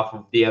the video off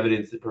of the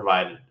evidence that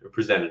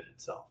presented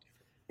itself.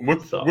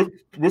 What's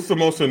the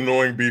most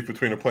annoying beef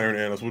between a player and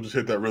analyst? We'll just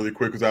hit that really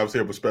quick because obviously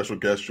I have a special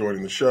guest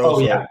joining the show. Oh,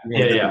 so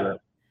yeah.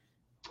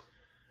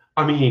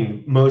 I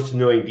mean, most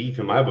annoying beef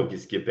in my book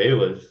is Skip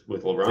Bayless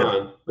with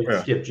LeBron.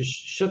 Skip, just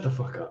shut the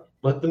fuck up.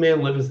 Let the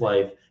man live his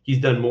life. He's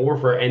done more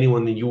for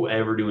anyone than you will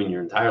ever do in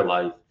your entire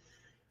life.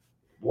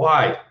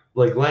 Why?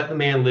 Let the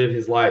man live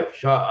his life.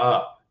 Shut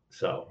up.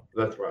 So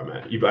that's where I'm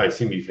at. I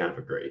assume you kind of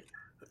agree.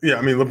 Yeah,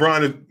 I mean,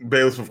 LeBron and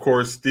Bayless, of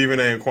course, Stephen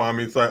A. and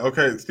Kwame. It's like,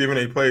 okay, Stephen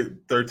A.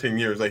 played 13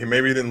 years.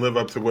 Maybe he didn't live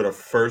up to what a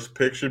first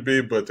pick should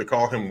be, but to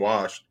call him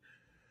washed,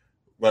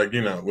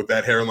 with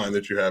that hairline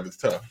that you have, it's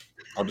tough.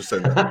 I'll just say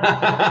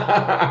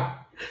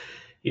that.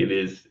 It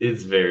is.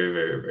 It's very,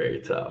 very, very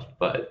tough.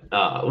 But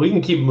we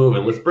can keep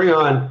moving. Let's bring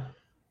on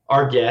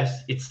our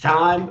guest. It's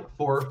time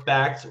for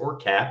Facts or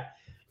Cap.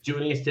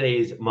 Joining us today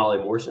is Molly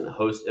Morrison,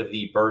 host of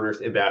the Burners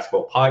in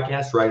Basketball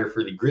podcast, writer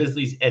for the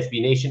Grizzlies, SB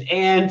Nation,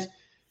 and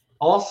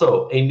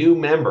Also, a new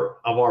member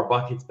of our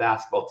Buckets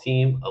basketball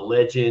team, a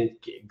legend,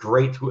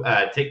 great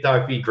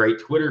TikTok feed, great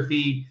Twitter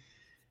feed.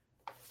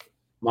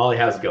 Molly,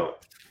 how's it going?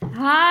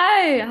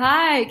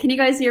 Hi. Can you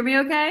guys hear me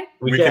okay?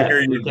 We can hear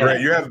you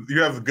great.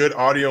 You have good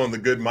audio and the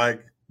good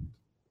mic.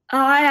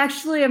 I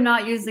actually am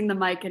not using the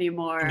mic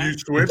anymore. You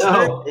switched it?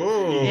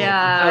 Oh.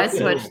 Yeah, I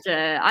switched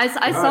it.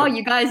 I saw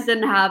you guys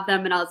didn't have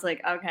them, and I was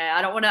like, okay,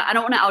 I don't want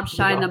to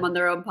outshine them on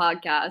their own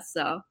podcast.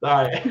 So.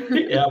 All right.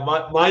 Yeah,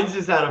 mine's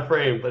just out of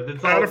frame, but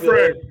it's out of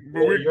frame.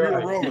 But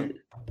we're rolling.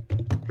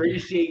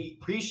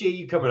 Appreciate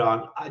you coming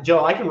on,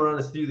 Joe. I can run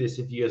us through this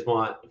if you guys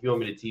want. If you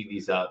want me to tee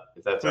these up,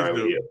 if that's all right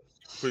with you.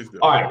 Please do.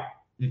 All right.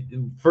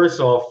 First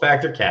of all,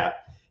 factor cap.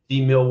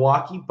 The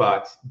Milwaukee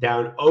Bucks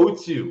down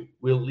 0-2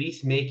 will at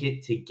least make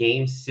it to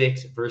Game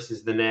 6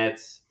 versus the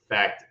Nets.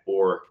 Fact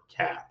or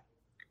cap?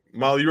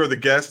 Molly, you are the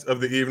guest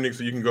of the evening,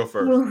 so you can go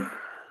first.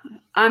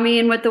 I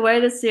mean, with the way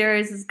the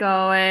series is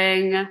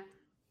going,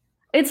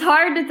 it's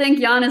hard to think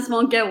Giannis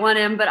won't get one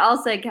in, but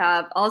I'll say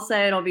cap. I'll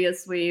say it'll be a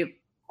sweep.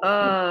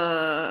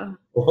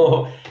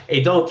 Well,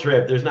 hey, don't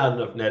trip. There's not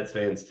enough Nets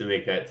fans to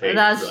make that take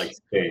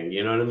spin.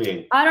 You know what I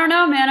mean? I don't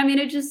know, man. I mean,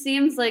 it just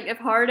seems like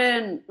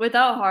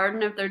without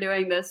Harden, if they're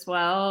doing this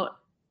well,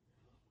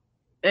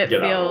 it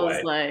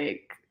feels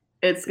like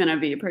it's gonna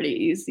be pretty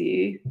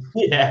easy.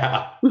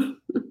 Yeah. I'm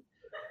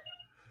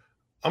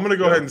gonna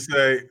go ahead and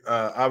say,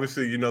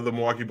 obviously, the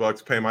Milwaukee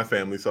Bucks pay my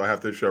family, so I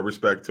have to show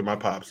respect to my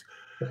pops.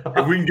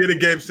 If we can get a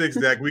Game 6,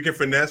 Zach, we can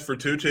finesse for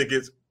 2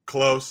 tickets,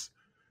 close.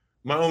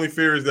 My only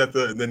fear is that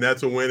the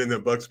Nets will win and the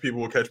Bucks people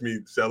will catch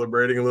me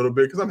celebrating a little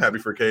bit because I'm happy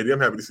for KD. I'm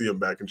happy to see him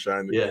back and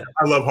shining. Yeah.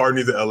 I love Harden.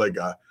 He's an LA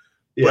guy.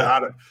 Yeah.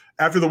 But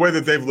after the way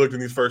that they've looked in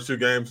these first 2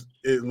 games,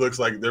 it looks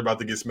like they're about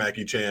to get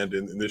smacky channed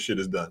and this shit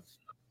is done.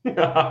 Dude,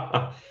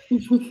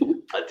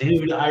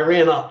 I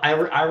ran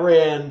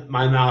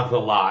my mouth a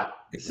lot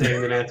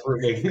saying the Nets were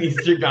making the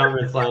Eastern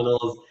Conference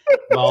Finals.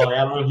 Molly,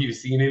 I don't know if you've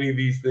seen any of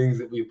these things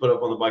that we put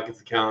up on the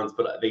Buckets accounts,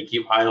 but they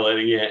keep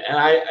highlighting it. And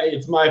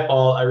it's my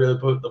fault. I really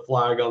put the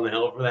flag on the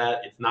hill for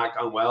that. It's not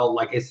gone well.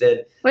 Like I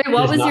said. Wait,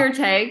 what was your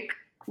take?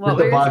 What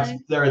were the Bucks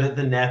there that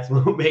the Nets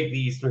won't make the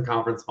Eastern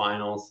Conference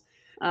Finals.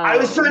 I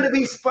was trying to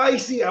be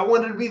spicy. I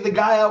wanted to be the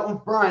guy out in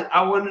front.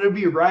 I wanted to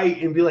be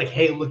right and be like,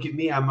 hey, look at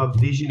me. I'm a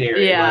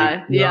visionary.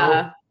 Yeah,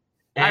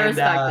 And, I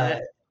respect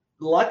it.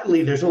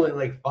 Luckily, there's only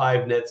like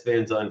 5 Nets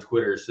fans on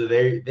Twitter, so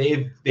they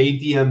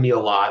DM me a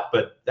lot,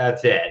 but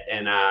that's it.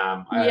 And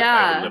I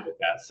can live with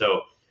that.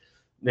 So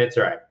that's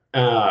all right.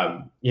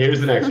 Here's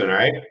the next one. All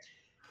right.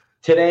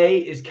 Today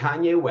is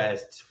Kanye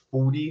West's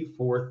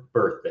 44th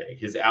birthday.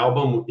 His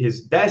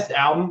best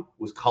album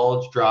was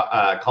College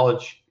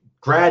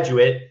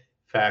Graduate.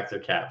 Fact or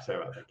cap?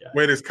 Sorry about that, guy.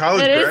 Wait, is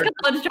College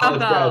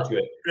Dropout? Yeah,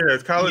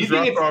 it's College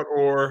Dropout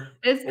or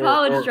it's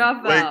College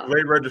Dropout.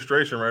 Late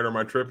registration, right? Or am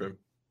I tripping?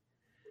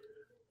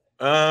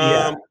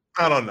 I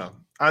don't know.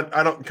 I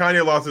don't.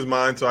 Kanye lost his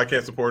mind, so I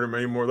can't support him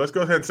anymore. Let's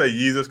go ahead and say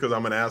Yeezus because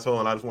I'm an asshole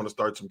and I just want to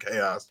start some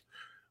chaos.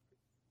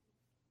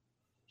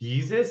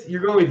 Yeezus?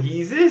 You're going with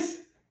Yeezus?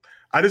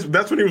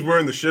 That's when he was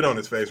wearing the shit on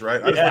his face, right?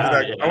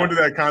 I went to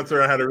that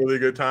concert. I had a really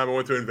good time. I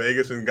went to in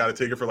Vegas and got a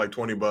ticket for like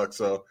 $20.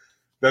 So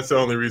that's the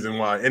only reason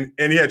why. And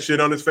he had shit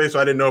on his face, so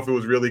I didn't know if it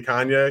was really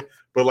Kanye.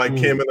 But like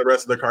Kim and the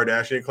rest of the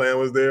Kardashian clan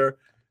was there.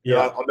 Yeah,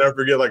 I'll never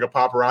forget. Like a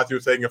paparazzi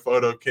was taking a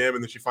photo of Kim,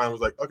 and then she finally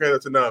was like, "Okay,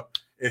 that's enough."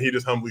 And he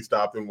just humbly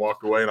stopped and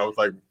walked away. And I was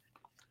like,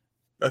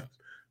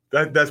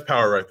 "That's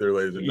power right there,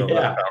 ladies and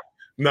gentlemen." Yeah.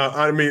 No,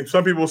 I mean,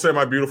 some people say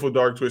my beautiful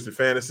dark twisted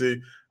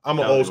fantasy. I'm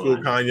an old school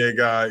Kanye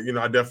guy.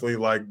 I definitely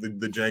like the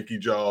janky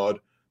jawed,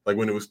 like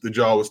when the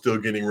jaw was still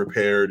getting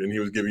repaired, and he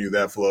was giving you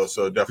that flow.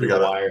 So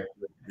definitely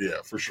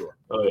yeah, for sure.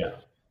 Oh yeah.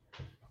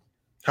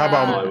 How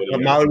about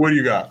Molly? What do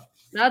you got?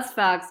 That's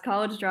facts.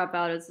 College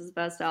Dropout is his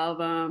best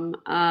album.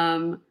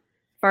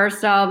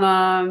 First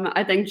album,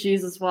 I think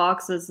Jesus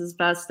Walks is his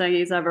best thing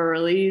he's ever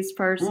released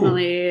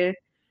personally.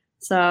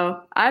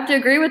 So I have to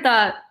agree with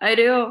that. I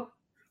do.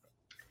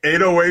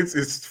 808s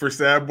is for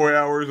Sad Boy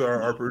Hours.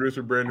 Our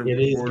producer Brandon.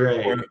 It is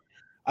great.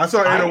 I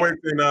saw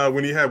 808s in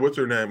when he had what's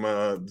her name,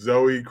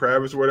 Zoe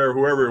Kravitz or whatever,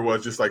 whoever it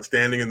was, just like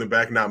standing in the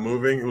back, not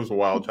moving. It was a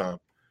wild time.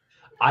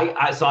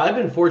 So I've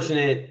been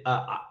fortunate.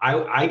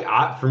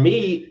 For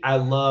me, I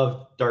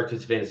love Dark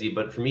Twisted Fantasy,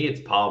 but for me, it's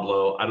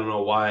Pablo. I don't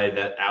know why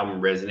that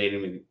album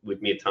resonated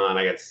with me a ton.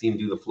 I got to see him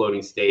do the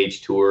floating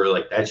stage tour.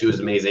 Like that shit was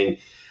amazing.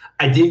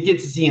 I did get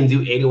to see him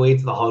do 808s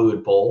at the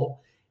Hollywood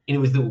Bowl, and it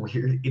was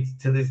it's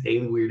to this day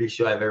the weirdest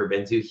show I've ever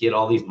been to. He had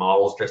all these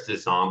models dressed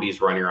as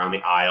zombies running around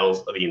the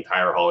aisles of the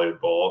entire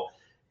Hollywood Bowl.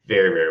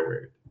 Very, very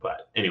weird.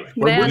 But anyway,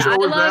 what show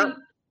was that?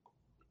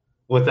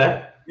 What's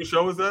that? What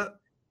show was that?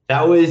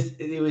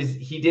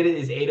 He did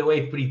it as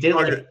 808, but he did it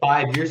like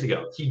 5 years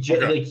ago.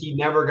 He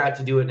never got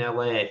to do it in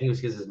LA. I think it was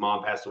because his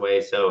mom passed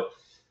away. So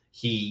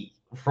he,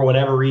 for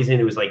whatever reason,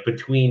 it was like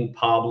between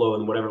Pablo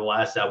and whatever the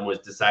last album was,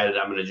 decided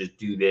I'm going to just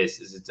do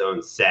this as its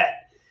own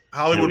set.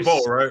 Hollywood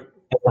Bowl, right?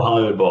 The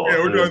Hollywood Bowl. Yeah,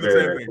 we're doing the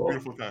same thing. Cool.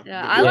 Beautiful time.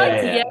 Yeah, I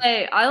liked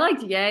Ye. I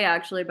liked Ye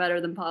actually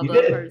better than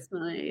Pablo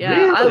personally. Yeah,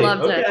 really? I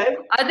loved it.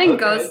 I think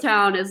Ghost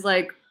Town is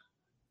like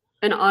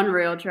an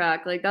unreal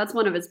track. Like that's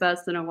one of his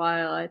best in a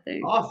while, I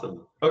think.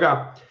 Awesome. Okay.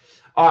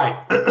 All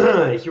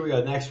right. Here we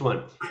go. Next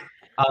one.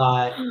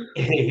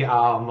 Hey,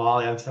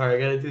 Molly, I'm sorry. I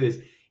got to do this.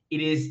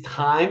 It is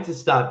time to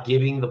stop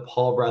giving the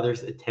Paul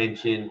brothers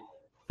attention.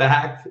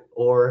 Fact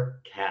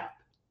or cap?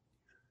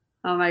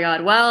 Oh my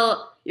God.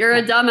 Well, you're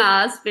a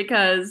dumbass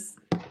because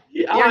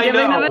you're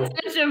giving them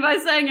attention by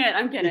saying it.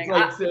 I'm kidding. It's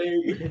like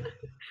saying...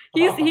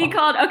 He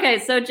called. Okay,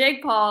 so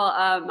Jake Paul.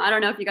 I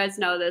don't know if you guys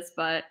know this,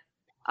 but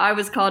I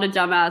was called a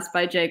dumbass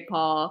by Jake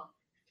Paul,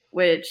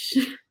 which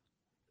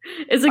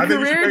is a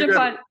career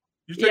defining.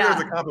 You should take it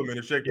as a compliment.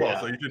 It's Jake Paul,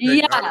 so you should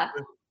take it.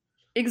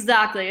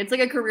 Exactly. It's like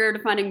a career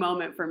defining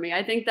moment for me.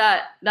 I think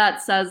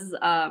that says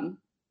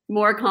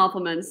more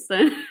compliments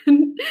than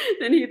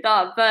he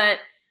thought. But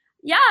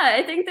yeah,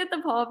 I think that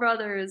the Paul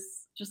brothers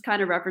just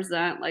kind of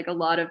represent like a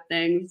lot of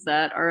things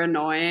that are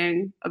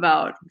annoying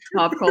about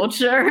pop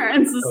culture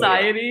and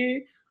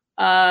society.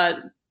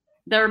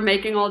 They're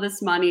making all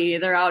this money.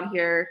 They're out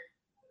here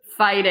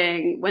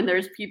fighting when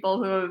there's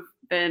people who have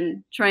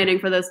been training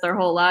for this their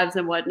whole lives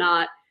and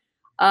whatnot.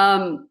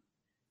 They're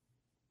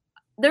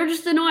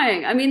just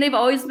annoying. I mean, they've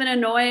always been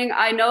annoying.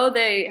 I know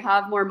they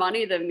have more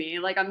money than me.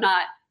 Like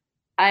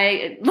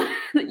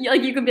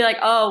like you could be like,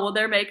 oh, well,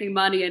 they're making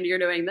money and you're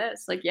doing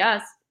this. Like,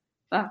 yes.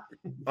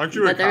 Aren't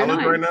you in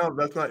college right now?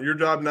 That's not your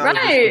job now.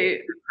 Right.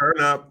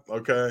 Turn up.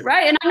 Okay.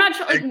 Right. And I'm not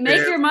sure. Like,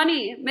 make your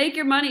money. Make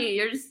your money.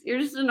 You're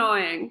just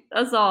annoying.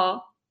 That's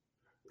all.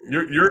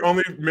 Your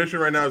only mission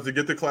right now is to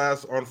get to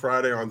class on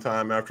Friday on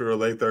time after a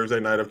late Thursday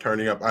night of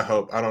turning up. I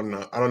hope. I don't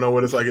know. I don't know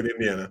what it's like in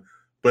Indiana,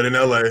 but in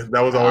LA,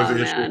 that was always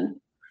the issue.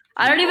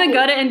 I don't even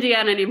go to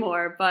Indiana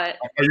anymore. But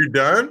are you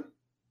done?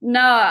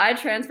 No, I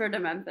transferred to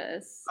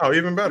Memphis. Oh,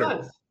 even better.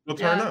 Nice. We'll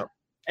turn up.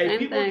 Hey,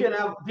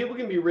 people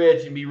can be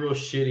rich and be real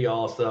shitty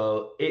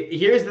also.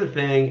 Here's the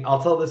thing.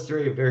 I'll tell this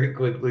story very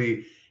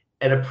quickly.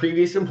 At a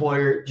previous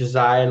employer,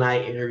 Josiah and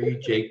I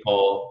interviewed Jake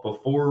Paul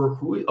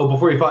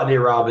before he fought Nate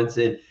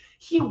Robinson.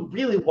 He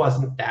really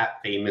wasn't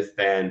that famous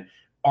then.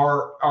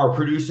 Our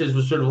producers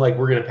was sort of like,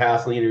 we're gonna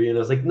pass on the interview. And I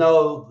was like,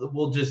 no,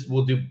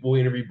 we'll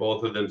interview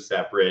both of them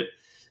separate.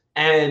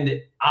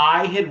 And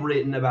I had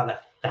written about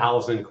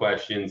 1,000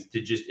 questions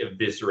to just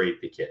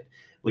eviscerate the kid.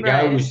 Like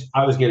right.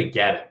 I was gonna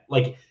get him.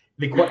 Like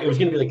it was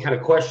gonna be like kind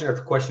of question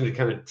after question to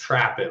kind of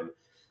trap him.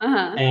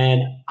 Uh-huh.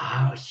 And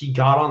he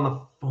got on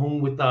the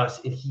phone with us,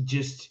 and he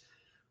just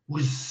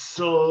was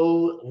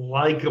so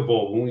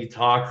likable when we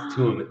talked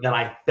to him that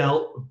I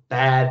felt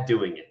bad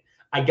doing it.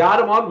 I got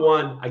him on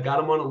one. I got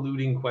him on a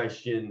looting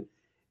question,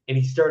 and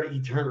he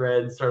turned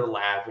red and started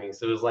laughing.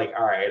 So it was like,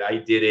 all right, I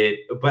did it.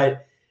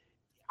 But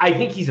I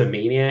think he's a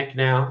maniac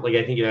now. Like,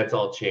 I think that's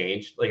all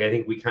changed. Like, I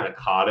think we kind of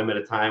caught him at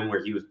a time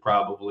where he was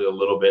probably a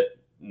little bit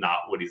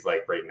not what he's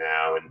like right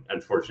now. And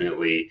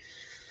unfortunately,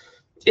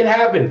 it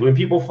happens when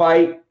people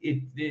fight.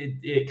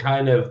 It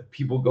kind of,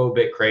 people go a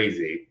bit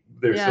crazy.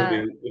 There's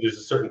a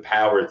certain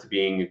power to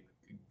being a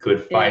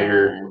good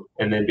fighter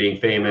and then being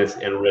famous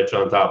and rich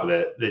on top of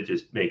it. That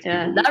just makes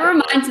people that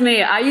reminds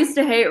me, I used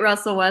to hate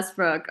Russell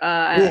Westbrook.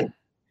 And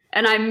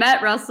I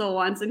met Russell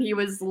once, and he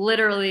was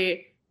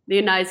literally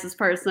the nicest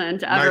person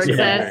to ever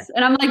exist.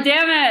 And I'm like,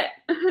 damn it.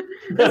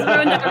 This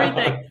ruined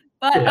everything.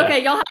 But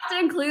okay, you'll have to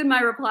include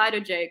my reply to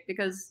Jake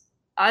because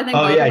I think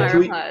both of my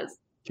replies.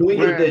 Can we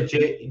get the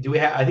Jake? Do we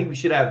have? I think we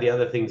should have the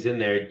other things in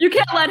there. You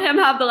can't let him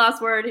have the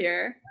last word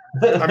here.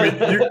 I mean,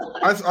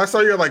 I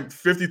saw you had like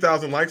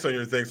 50,000 likes on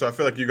your thing, so I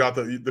feel like you got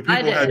the people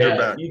had your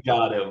back. You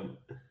got him.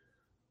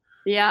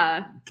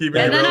 Yeah.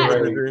 Keeping it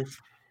real.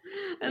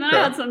 And then I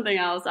had something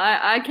else.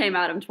 I came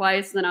at him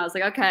twice, and then I was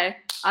like, okay,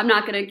 I'm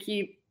not gonna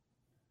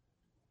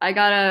I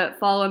gotta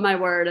follow my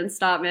word and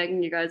stop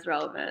making you guys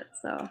relevant.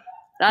 So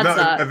that's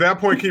at that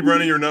point, keep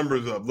running your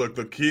numbers up. Look,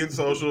 the key in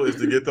social is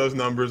to get those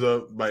numbers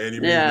up by any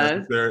means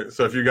necessary.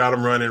 So if you got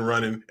them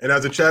running. And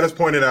as the chat has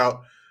pointed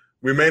out,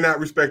 we may not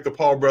respect the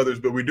Paul brothers,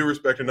 but we do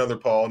respect another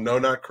Paul. No,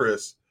 not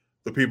Chris,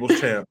 the people's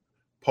champ,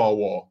 Paul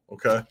Wall.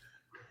 Okay.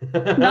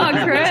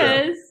 Not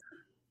Chris.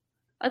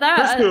 I thought.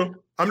 Chris too.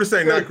 I'm just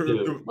saying, not Chris.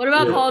 What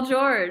about Paul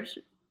George?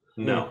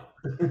 No.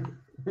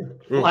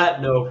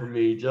 Flat no for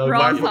me, Joe.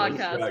 Wrong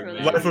podcast for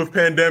that. Life of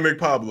Pandemic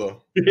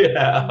Pablo.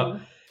 Yeah.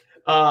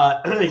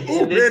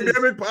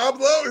 Pandemic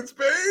Pablo in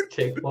Spain.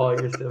 Jake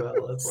Paul, you're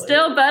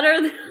still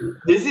better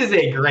than. This is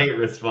a great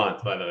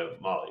response, by the way,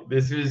 Molly.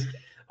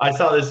 I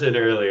saw this in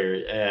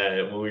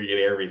earlier when we were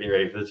getting everything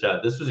ready for the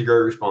chat. This was a great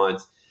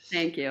response.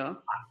 Thank you.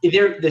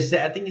 The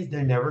sad thing is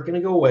they're never going to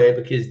go away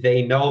because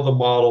they know the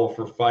model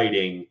for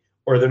fighting,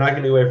 or they're not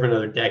going to go away for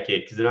another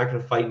decade because they're not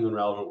going to fight you in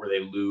relevant where they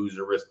lose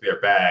or risk their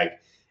bag.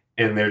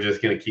 And they're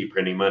just going to keep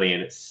printing money,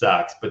 and it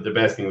sucks. But the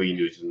best thing we can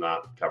do is just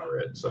not cover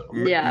it. So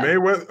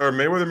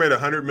Mayweather made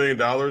 $100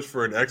 million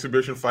for an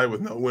exhibition fight with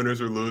no winners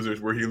or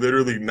losers, where he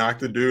literally knocked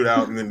the dude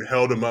out and then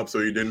held him up so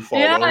he didn't fall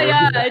over.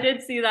 Yeah, I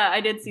did see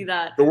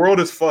that. The world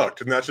is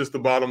fucked, and that's just the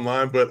bottom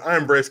line. But I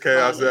embrace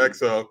chaos, Zach.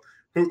 So,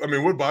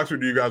 what boxer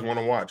do you guys want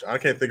to watch? I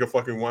can't think of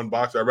fucking one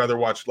boxer. I'd rather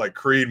watch like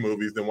Creed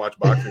movies than watch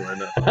boxing right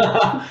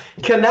now.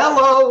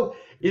 Canelo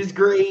is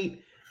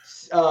great.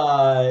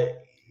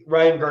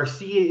 Ryan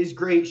Garcia is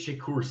great.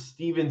 Shakur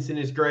Stevenson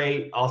is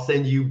great. I'll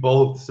send you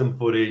both some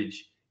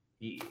footage.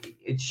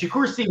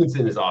 Shakur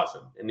Stevenson is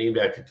awesome. And named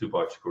after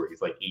Tupac Shakur.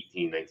 He's like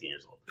 18, 19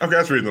 years old. Okay,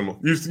 that's reasonable.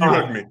 You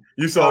hooked me.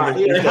 You saw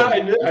me. Yeah,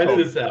 I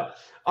knew this out.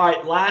 All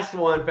right, last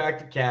one, back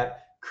to Cap.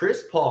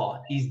 Chris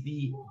Paul is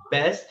the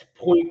best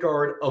point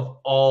guard of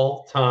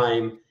all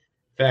time.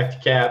 Back to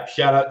Cap.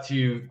 Shout out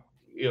to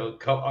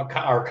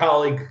our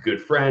colleague,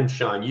 good friend,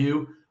 Sean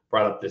Yu,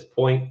 brought up this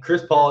point.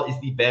 Chris Paul is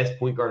the best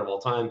point guard of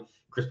all time.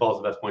 Chris Paul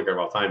is the best point guard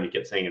of all time. He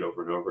kept saying it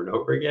over and over and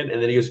over again.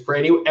 And then he goes,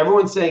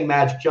 everyone's saying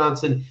Magic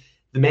Johnson.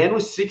 The man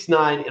was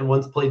 6'9" and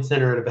once played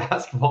center in a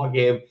basketball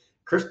game.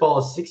 Chris Paul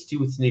is 6'2"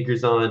 with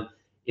sneakers on and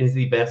is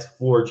the best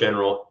floor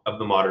general of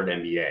the modern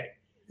NBA.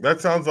 That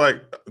sounds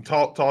like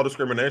tall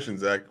discrimination,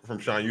 Zach, from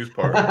Sean Yu's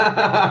part. What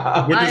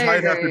does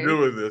height have to do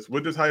with this?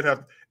 What does height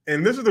have?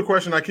 And this is the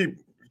question I keep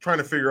trying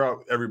to figure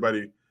out,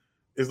 everybody.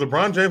 Is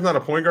LeBron James not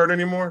a point guard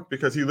anymore?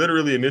 Because he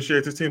literally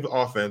initiates his team's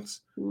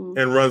offense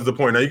and runs the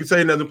point. Now, you can say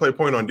he doesn't play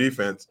point on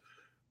defense,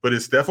 but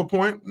is Steph a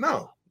point?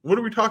 No. What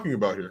are we talking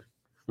about here?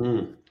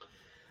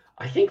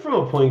 I think from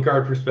a point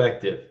guard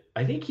perspective,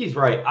 I think he's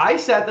right. I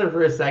sat there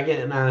for a second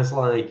and I was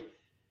like,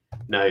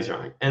 no, he's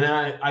wrong. And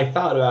I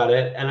thought about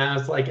it and I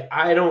was like,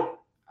 I don't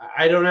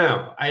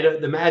know.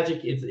 The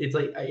Magic, it's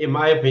like, in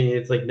my opinion,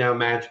 it's like now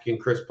Magic and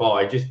Chris Paul.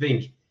 I just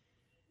think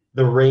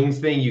the rings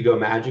thing, you go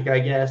Magic, I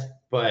guess,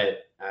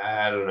 but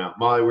I don't know.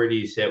 Molly, where do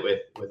you sit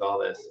with all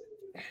this?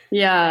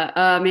 Yeah,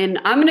 I mean,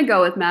 I'm going to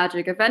go with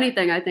Magic. If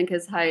anything, I think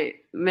his height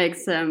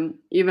makes him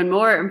even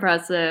more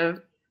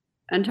impressive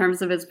in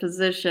terms of his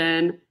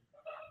position.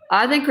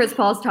 I think Chris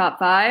Paul's top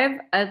 5.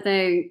 I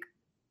think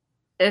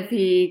if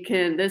he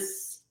can,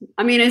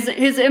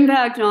 his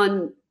impact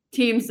on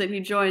teams that he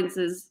joins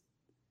is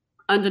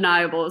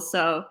undeniable.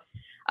 So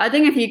I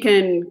think if he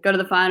can go to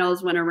the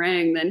finals, win a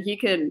ring, then he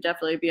can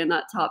definitely be in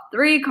that top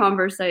 3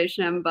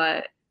 conversation.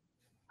 But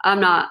I'm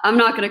not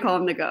going to call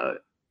him the GOAT.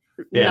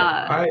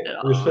 Yeah. All right.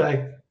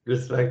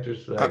 Respect.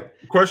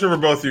 Question for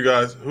both of you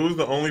guys. Who's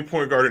the only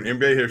point guard in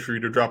NBA history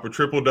to drop a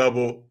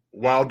triple-double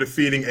while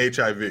defeating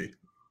HIV?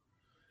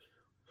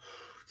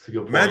 That's a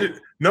good point. Magic,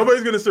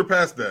 nobody's going to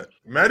surpass that.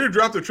 Magic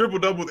dropped a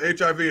triple-double with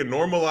HIV and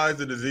normalized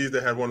a disease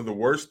that had one of the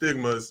worst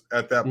stigmas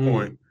at that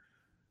point.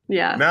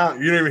 Yeah. Now,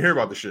 you don't even hear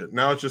about the shit.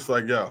 Now it's just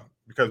like,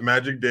 because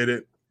Magic did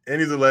it, and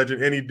he's a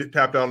legend, and he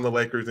tapped out on the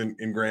Lakers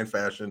in grand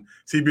fashion.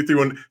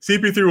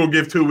 CP3 will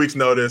give 2 weeks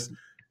notice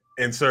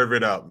and serve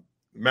it out.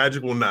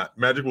 Magic will not.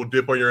 Magic will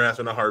dip on your ass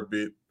in a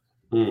heartbeat.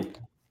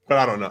 But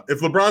I don't know. If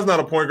LeBron's not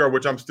a point guard,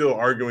 which I'm still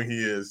arguing he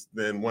is,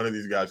 then one of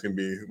these guys can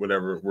be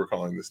whatever we're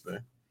calling this thing.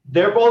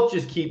 They're both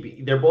just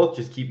keeping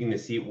the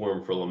seat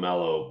warm for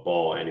LaMelo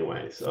Ball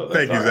anyway. So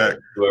thank you, Zach.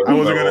 I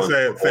wasn't going to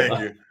say it. Thank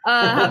you.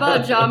 How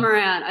about Ja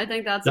Morant? I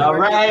think that's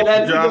right.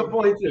 That's a good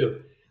point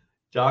too.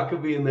 Ja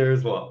could be in there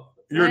as well.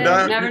 You're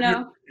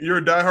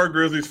a diehard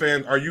Grizzlies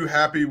fan. Are you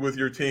happy with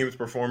your team's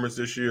performance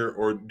this year,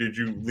 or did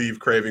you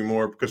leave craving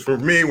more? Because for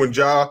me, when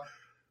Ja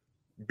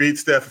beat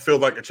Steph, it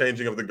felt like a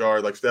changing of the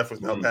guard. Like Steph was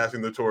now passing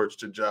the torch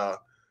to Ja.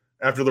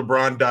 After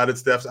LeBron dotted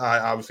Steph's eye,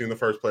 obviously in the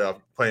first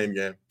playing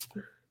game.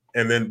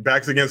 And then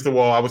backs against the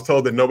wall. I was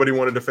told that nobody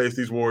wanted to face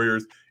these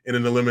Warriors in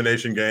an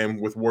elimination game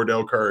with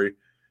Wardell Curry.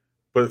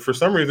 But for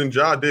some reason,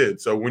 Ja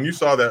did. So when you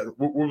saw that,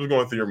 what was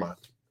going through your mind?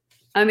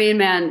 I mean,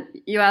 man,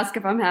 you ask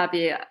if I'm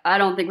happy. I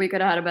don't think we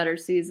could have had a better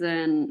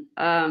season.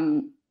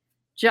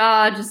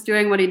 Ja just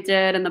doing what he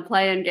did in the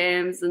play-in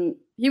games, and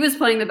he was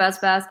playing the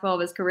best basketball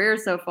of his career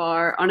so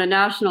far on a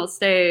national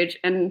stage,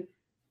 and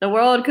the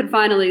world could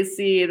finally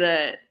see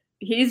that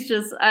he's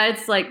just,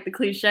 it's like the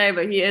cliche,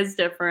 but he is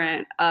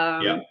different.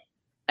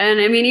 And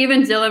I mean,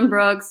 even Dylan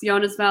Brooks,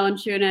 Jonas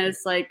Valanciunas,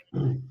 like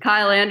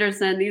Kyle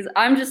Anderson,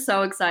 I'm just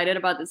so excited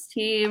about this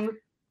team.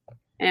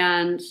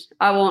 And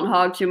I won't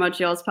hog too much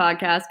y'all's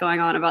podcast going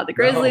on about the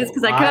Grizzlies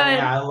because I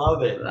could. I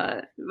love it.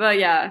 But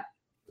yeah,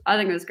 I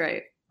think it was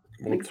great.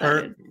 Well,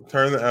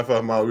 turn the F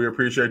up, Molly. We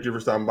appreciate you for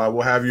stopping by.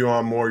 We'll have you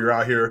on more. You're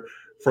out here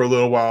for a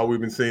little while. We've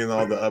been seeing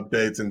all the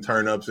updates and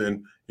turn-ups,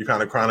 and you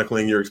kind of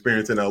chronicling your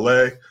experience in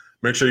LA.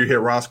 Make sure you hit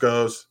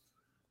Roscoe's.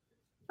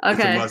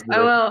 Okay, I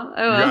will. You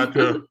got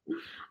to.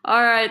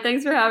 All right.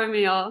 Thanks for having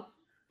me, y'all.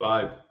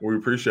 Bye. We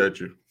appreciate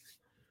you.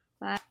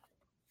 Bye.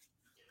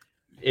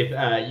 If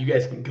you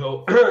guys can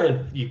go,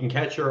 you can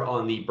catch her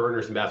on the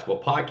Burners and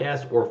Basketball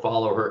podcast or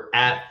follow her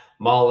at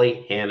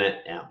Molly Hannah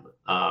M.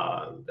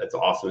 That's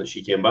awesome that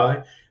she came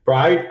by. Bro,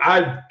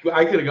 I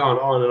could have gone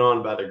on and on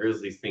about the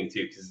Grizzlies thing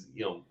too, because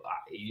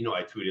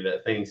I tweeted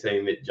that thing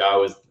saying that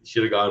Ja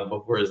should have gone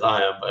before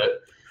Zion,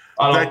 but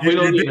Zach,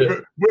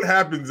 what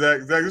happened,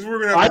 Zach? Zach, this is what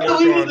we're gonna have to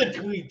work on. I deleted the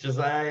tweet,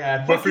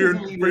 Josiah. But for your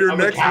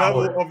next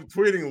level of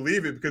tweeting,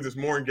 leave it because it's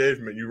more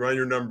engagement. You run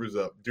your numbers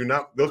up.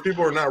 Those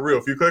people are not real.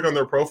 If you click on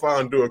their profile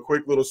and do a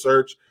quick little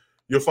search,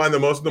 you'll find that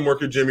most of them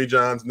work at Jimmy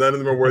John's. None of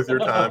them are worth your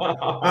time.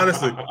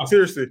 Honestly,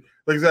 seriously.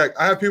 Like, Zach,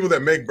 I have people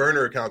that make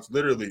burner accounts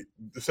literally,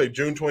 say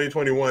June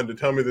 2021, to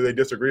tell me that they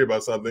disagree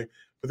about something,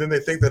 but then they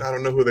think that I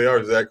don't know who they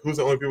are, Zach. Who's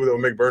the only people that will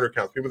make burner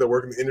accounts? People that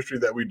work in the industry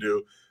that we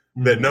do.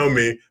 that know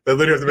me that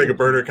literally have to make a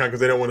burner account because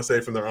they don't want to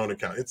save from their own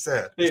account. It's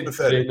sad. It's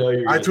pathetic.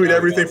 I tweet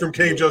everything from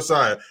King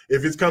Josiah.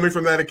 If it's coming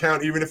from that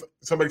account, even if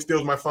somebody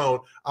steals my phone,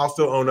 I'll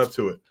still own up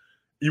to it.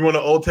 You want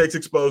to old takes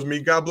expose me?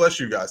 God bless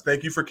you guys.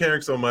 Thank you for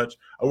caring so much.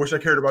 I wish I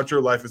cared about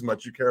your life as much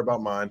as you care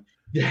about mine.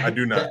 I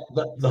do not.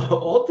 The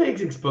old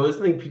takes expose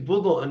thing,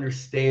 people don't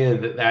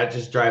understand that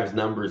just drives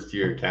numbers to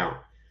your account.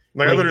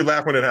 Like I literally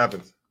laugh when it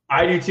happens.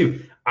 I do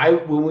too.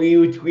 When we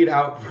would tweet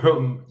out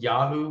from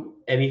Yahoo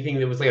anything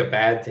that was like a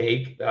bad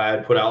take that I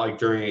had put out like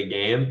during a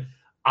game,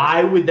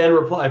 I would then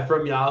reply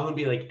from Yahoo and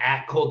be like,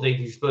 at Cold Take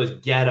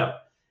Exposed, get him.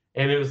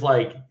 And it was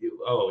like,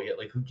 oh yeah,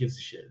 like who gives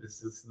a shit?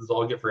 This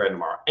all get forgotten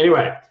tomorrow.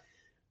 Anyway,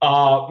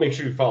 make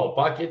sure you follow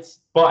Buckets.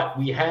 But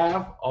we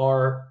have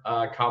our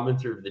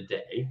commenter of the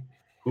day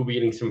who'll be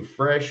getting some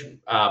fresh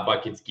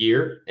Buckets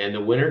gear. And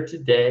the winner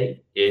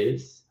today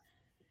is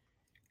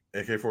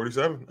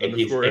AK-47.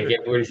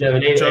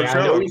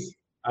 AK-47.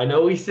 I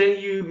know we sent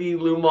you the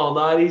Lou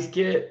Malnati's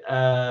kit,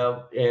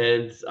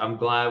 and I'm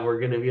glad we're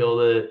going to be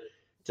able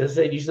to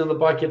send you some of the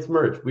Buckets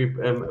merch. We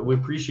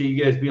appreciate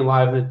you guys being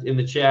live in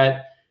the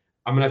chat.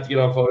 I'm going to have to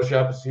get on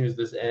Photoshop as soon as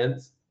this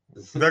ends.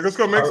 Let's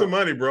go make some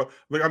money, bro.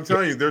 Like I'm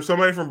telling you, there's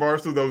somebody from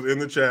Barstool that was in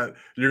the chat.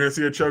 You're going to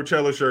see a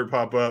Chokechella shirt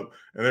pop up,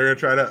 and they're going to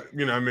try to,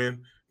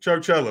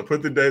 Chokechella,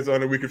 put the dates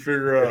on it. We can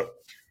figure out.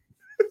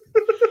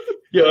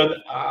 No,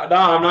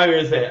 I'm not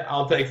going to say it.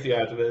 I'll text you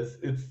after this.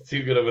 It's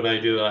too good of an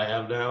idea that I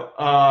have now.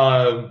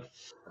 All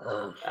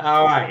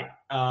right.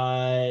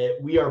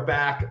 We are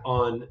back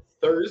on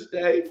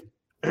Thursday.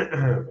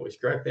 Voice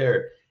crack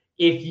there.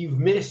 If you've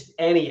missed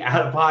any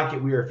Out of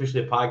Pocket, we are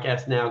officially a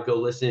podcast now. Go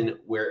listen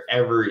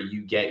wherever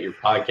you get your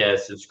podcast.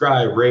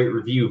 Subscribe, rate,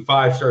 review,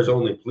 5 stars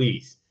only,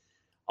 please.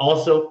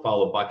 Also,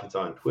 follow Buckets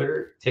on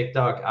Twitter,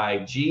 TikTok,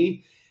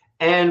 IG.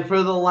 And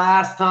for the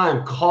last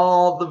time,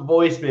 call the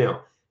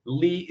voicemail.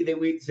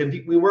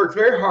 We worked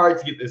very hard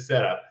to get this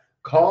set up.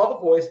 Call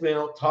the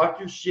voicemail, talk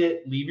your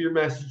shit, leave your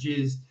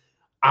messages.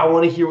 I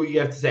want to hear what you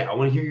have to say. I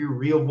want to hear your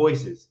real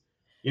voices.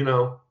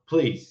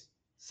 Please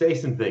say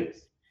some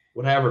things.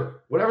 Whatever's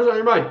on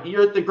your mind.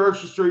 You're at the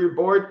grocery store, you're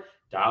bored,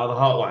 dial the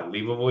hotline,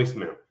 leave a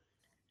voicemail.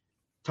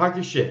 Talk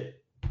your shit.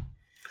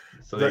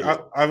 So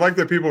I like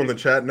that people in the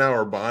chat now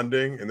are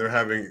bonding and they're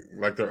having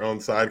like their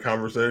own side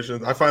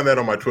conversations. I find that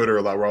on my Twitter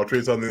a lot where I'll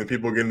tweet something and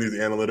people get in these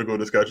analytical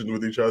discussions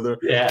with each other.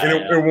 Yeah. And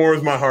it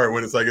warms my heart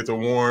when it's a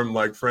warm,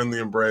 like friendly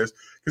embrace.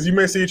 Because you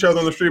may see each other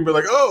on the street and be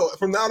like, oh,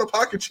 from the Out of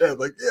Pocket chat.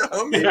 Like, yeah,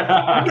 homie, you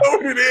know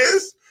what it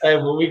is. Hey,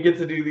 when we get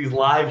to do these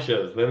live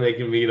shows, then they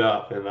can meet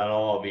up and that'll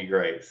all be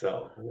great.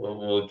 So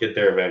we'll get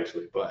there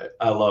eventually. But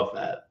I love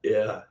that.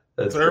 Yeah.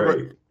 That's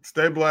great.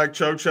 Stay black,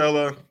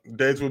 Chokechella.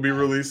 Dates will be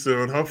released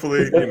soon.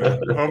 Hopefully,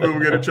 hopefully we'll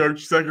get a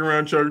second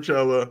round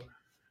Chokechella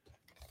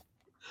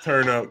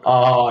turn up.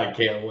 Oh, I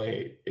can't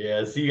wait.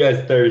 Yeah, see you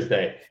guys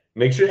Thursday.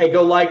 Make sure,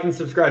 go like and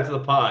subscribe to the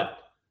pod.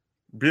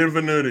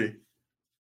 Bienvenuti.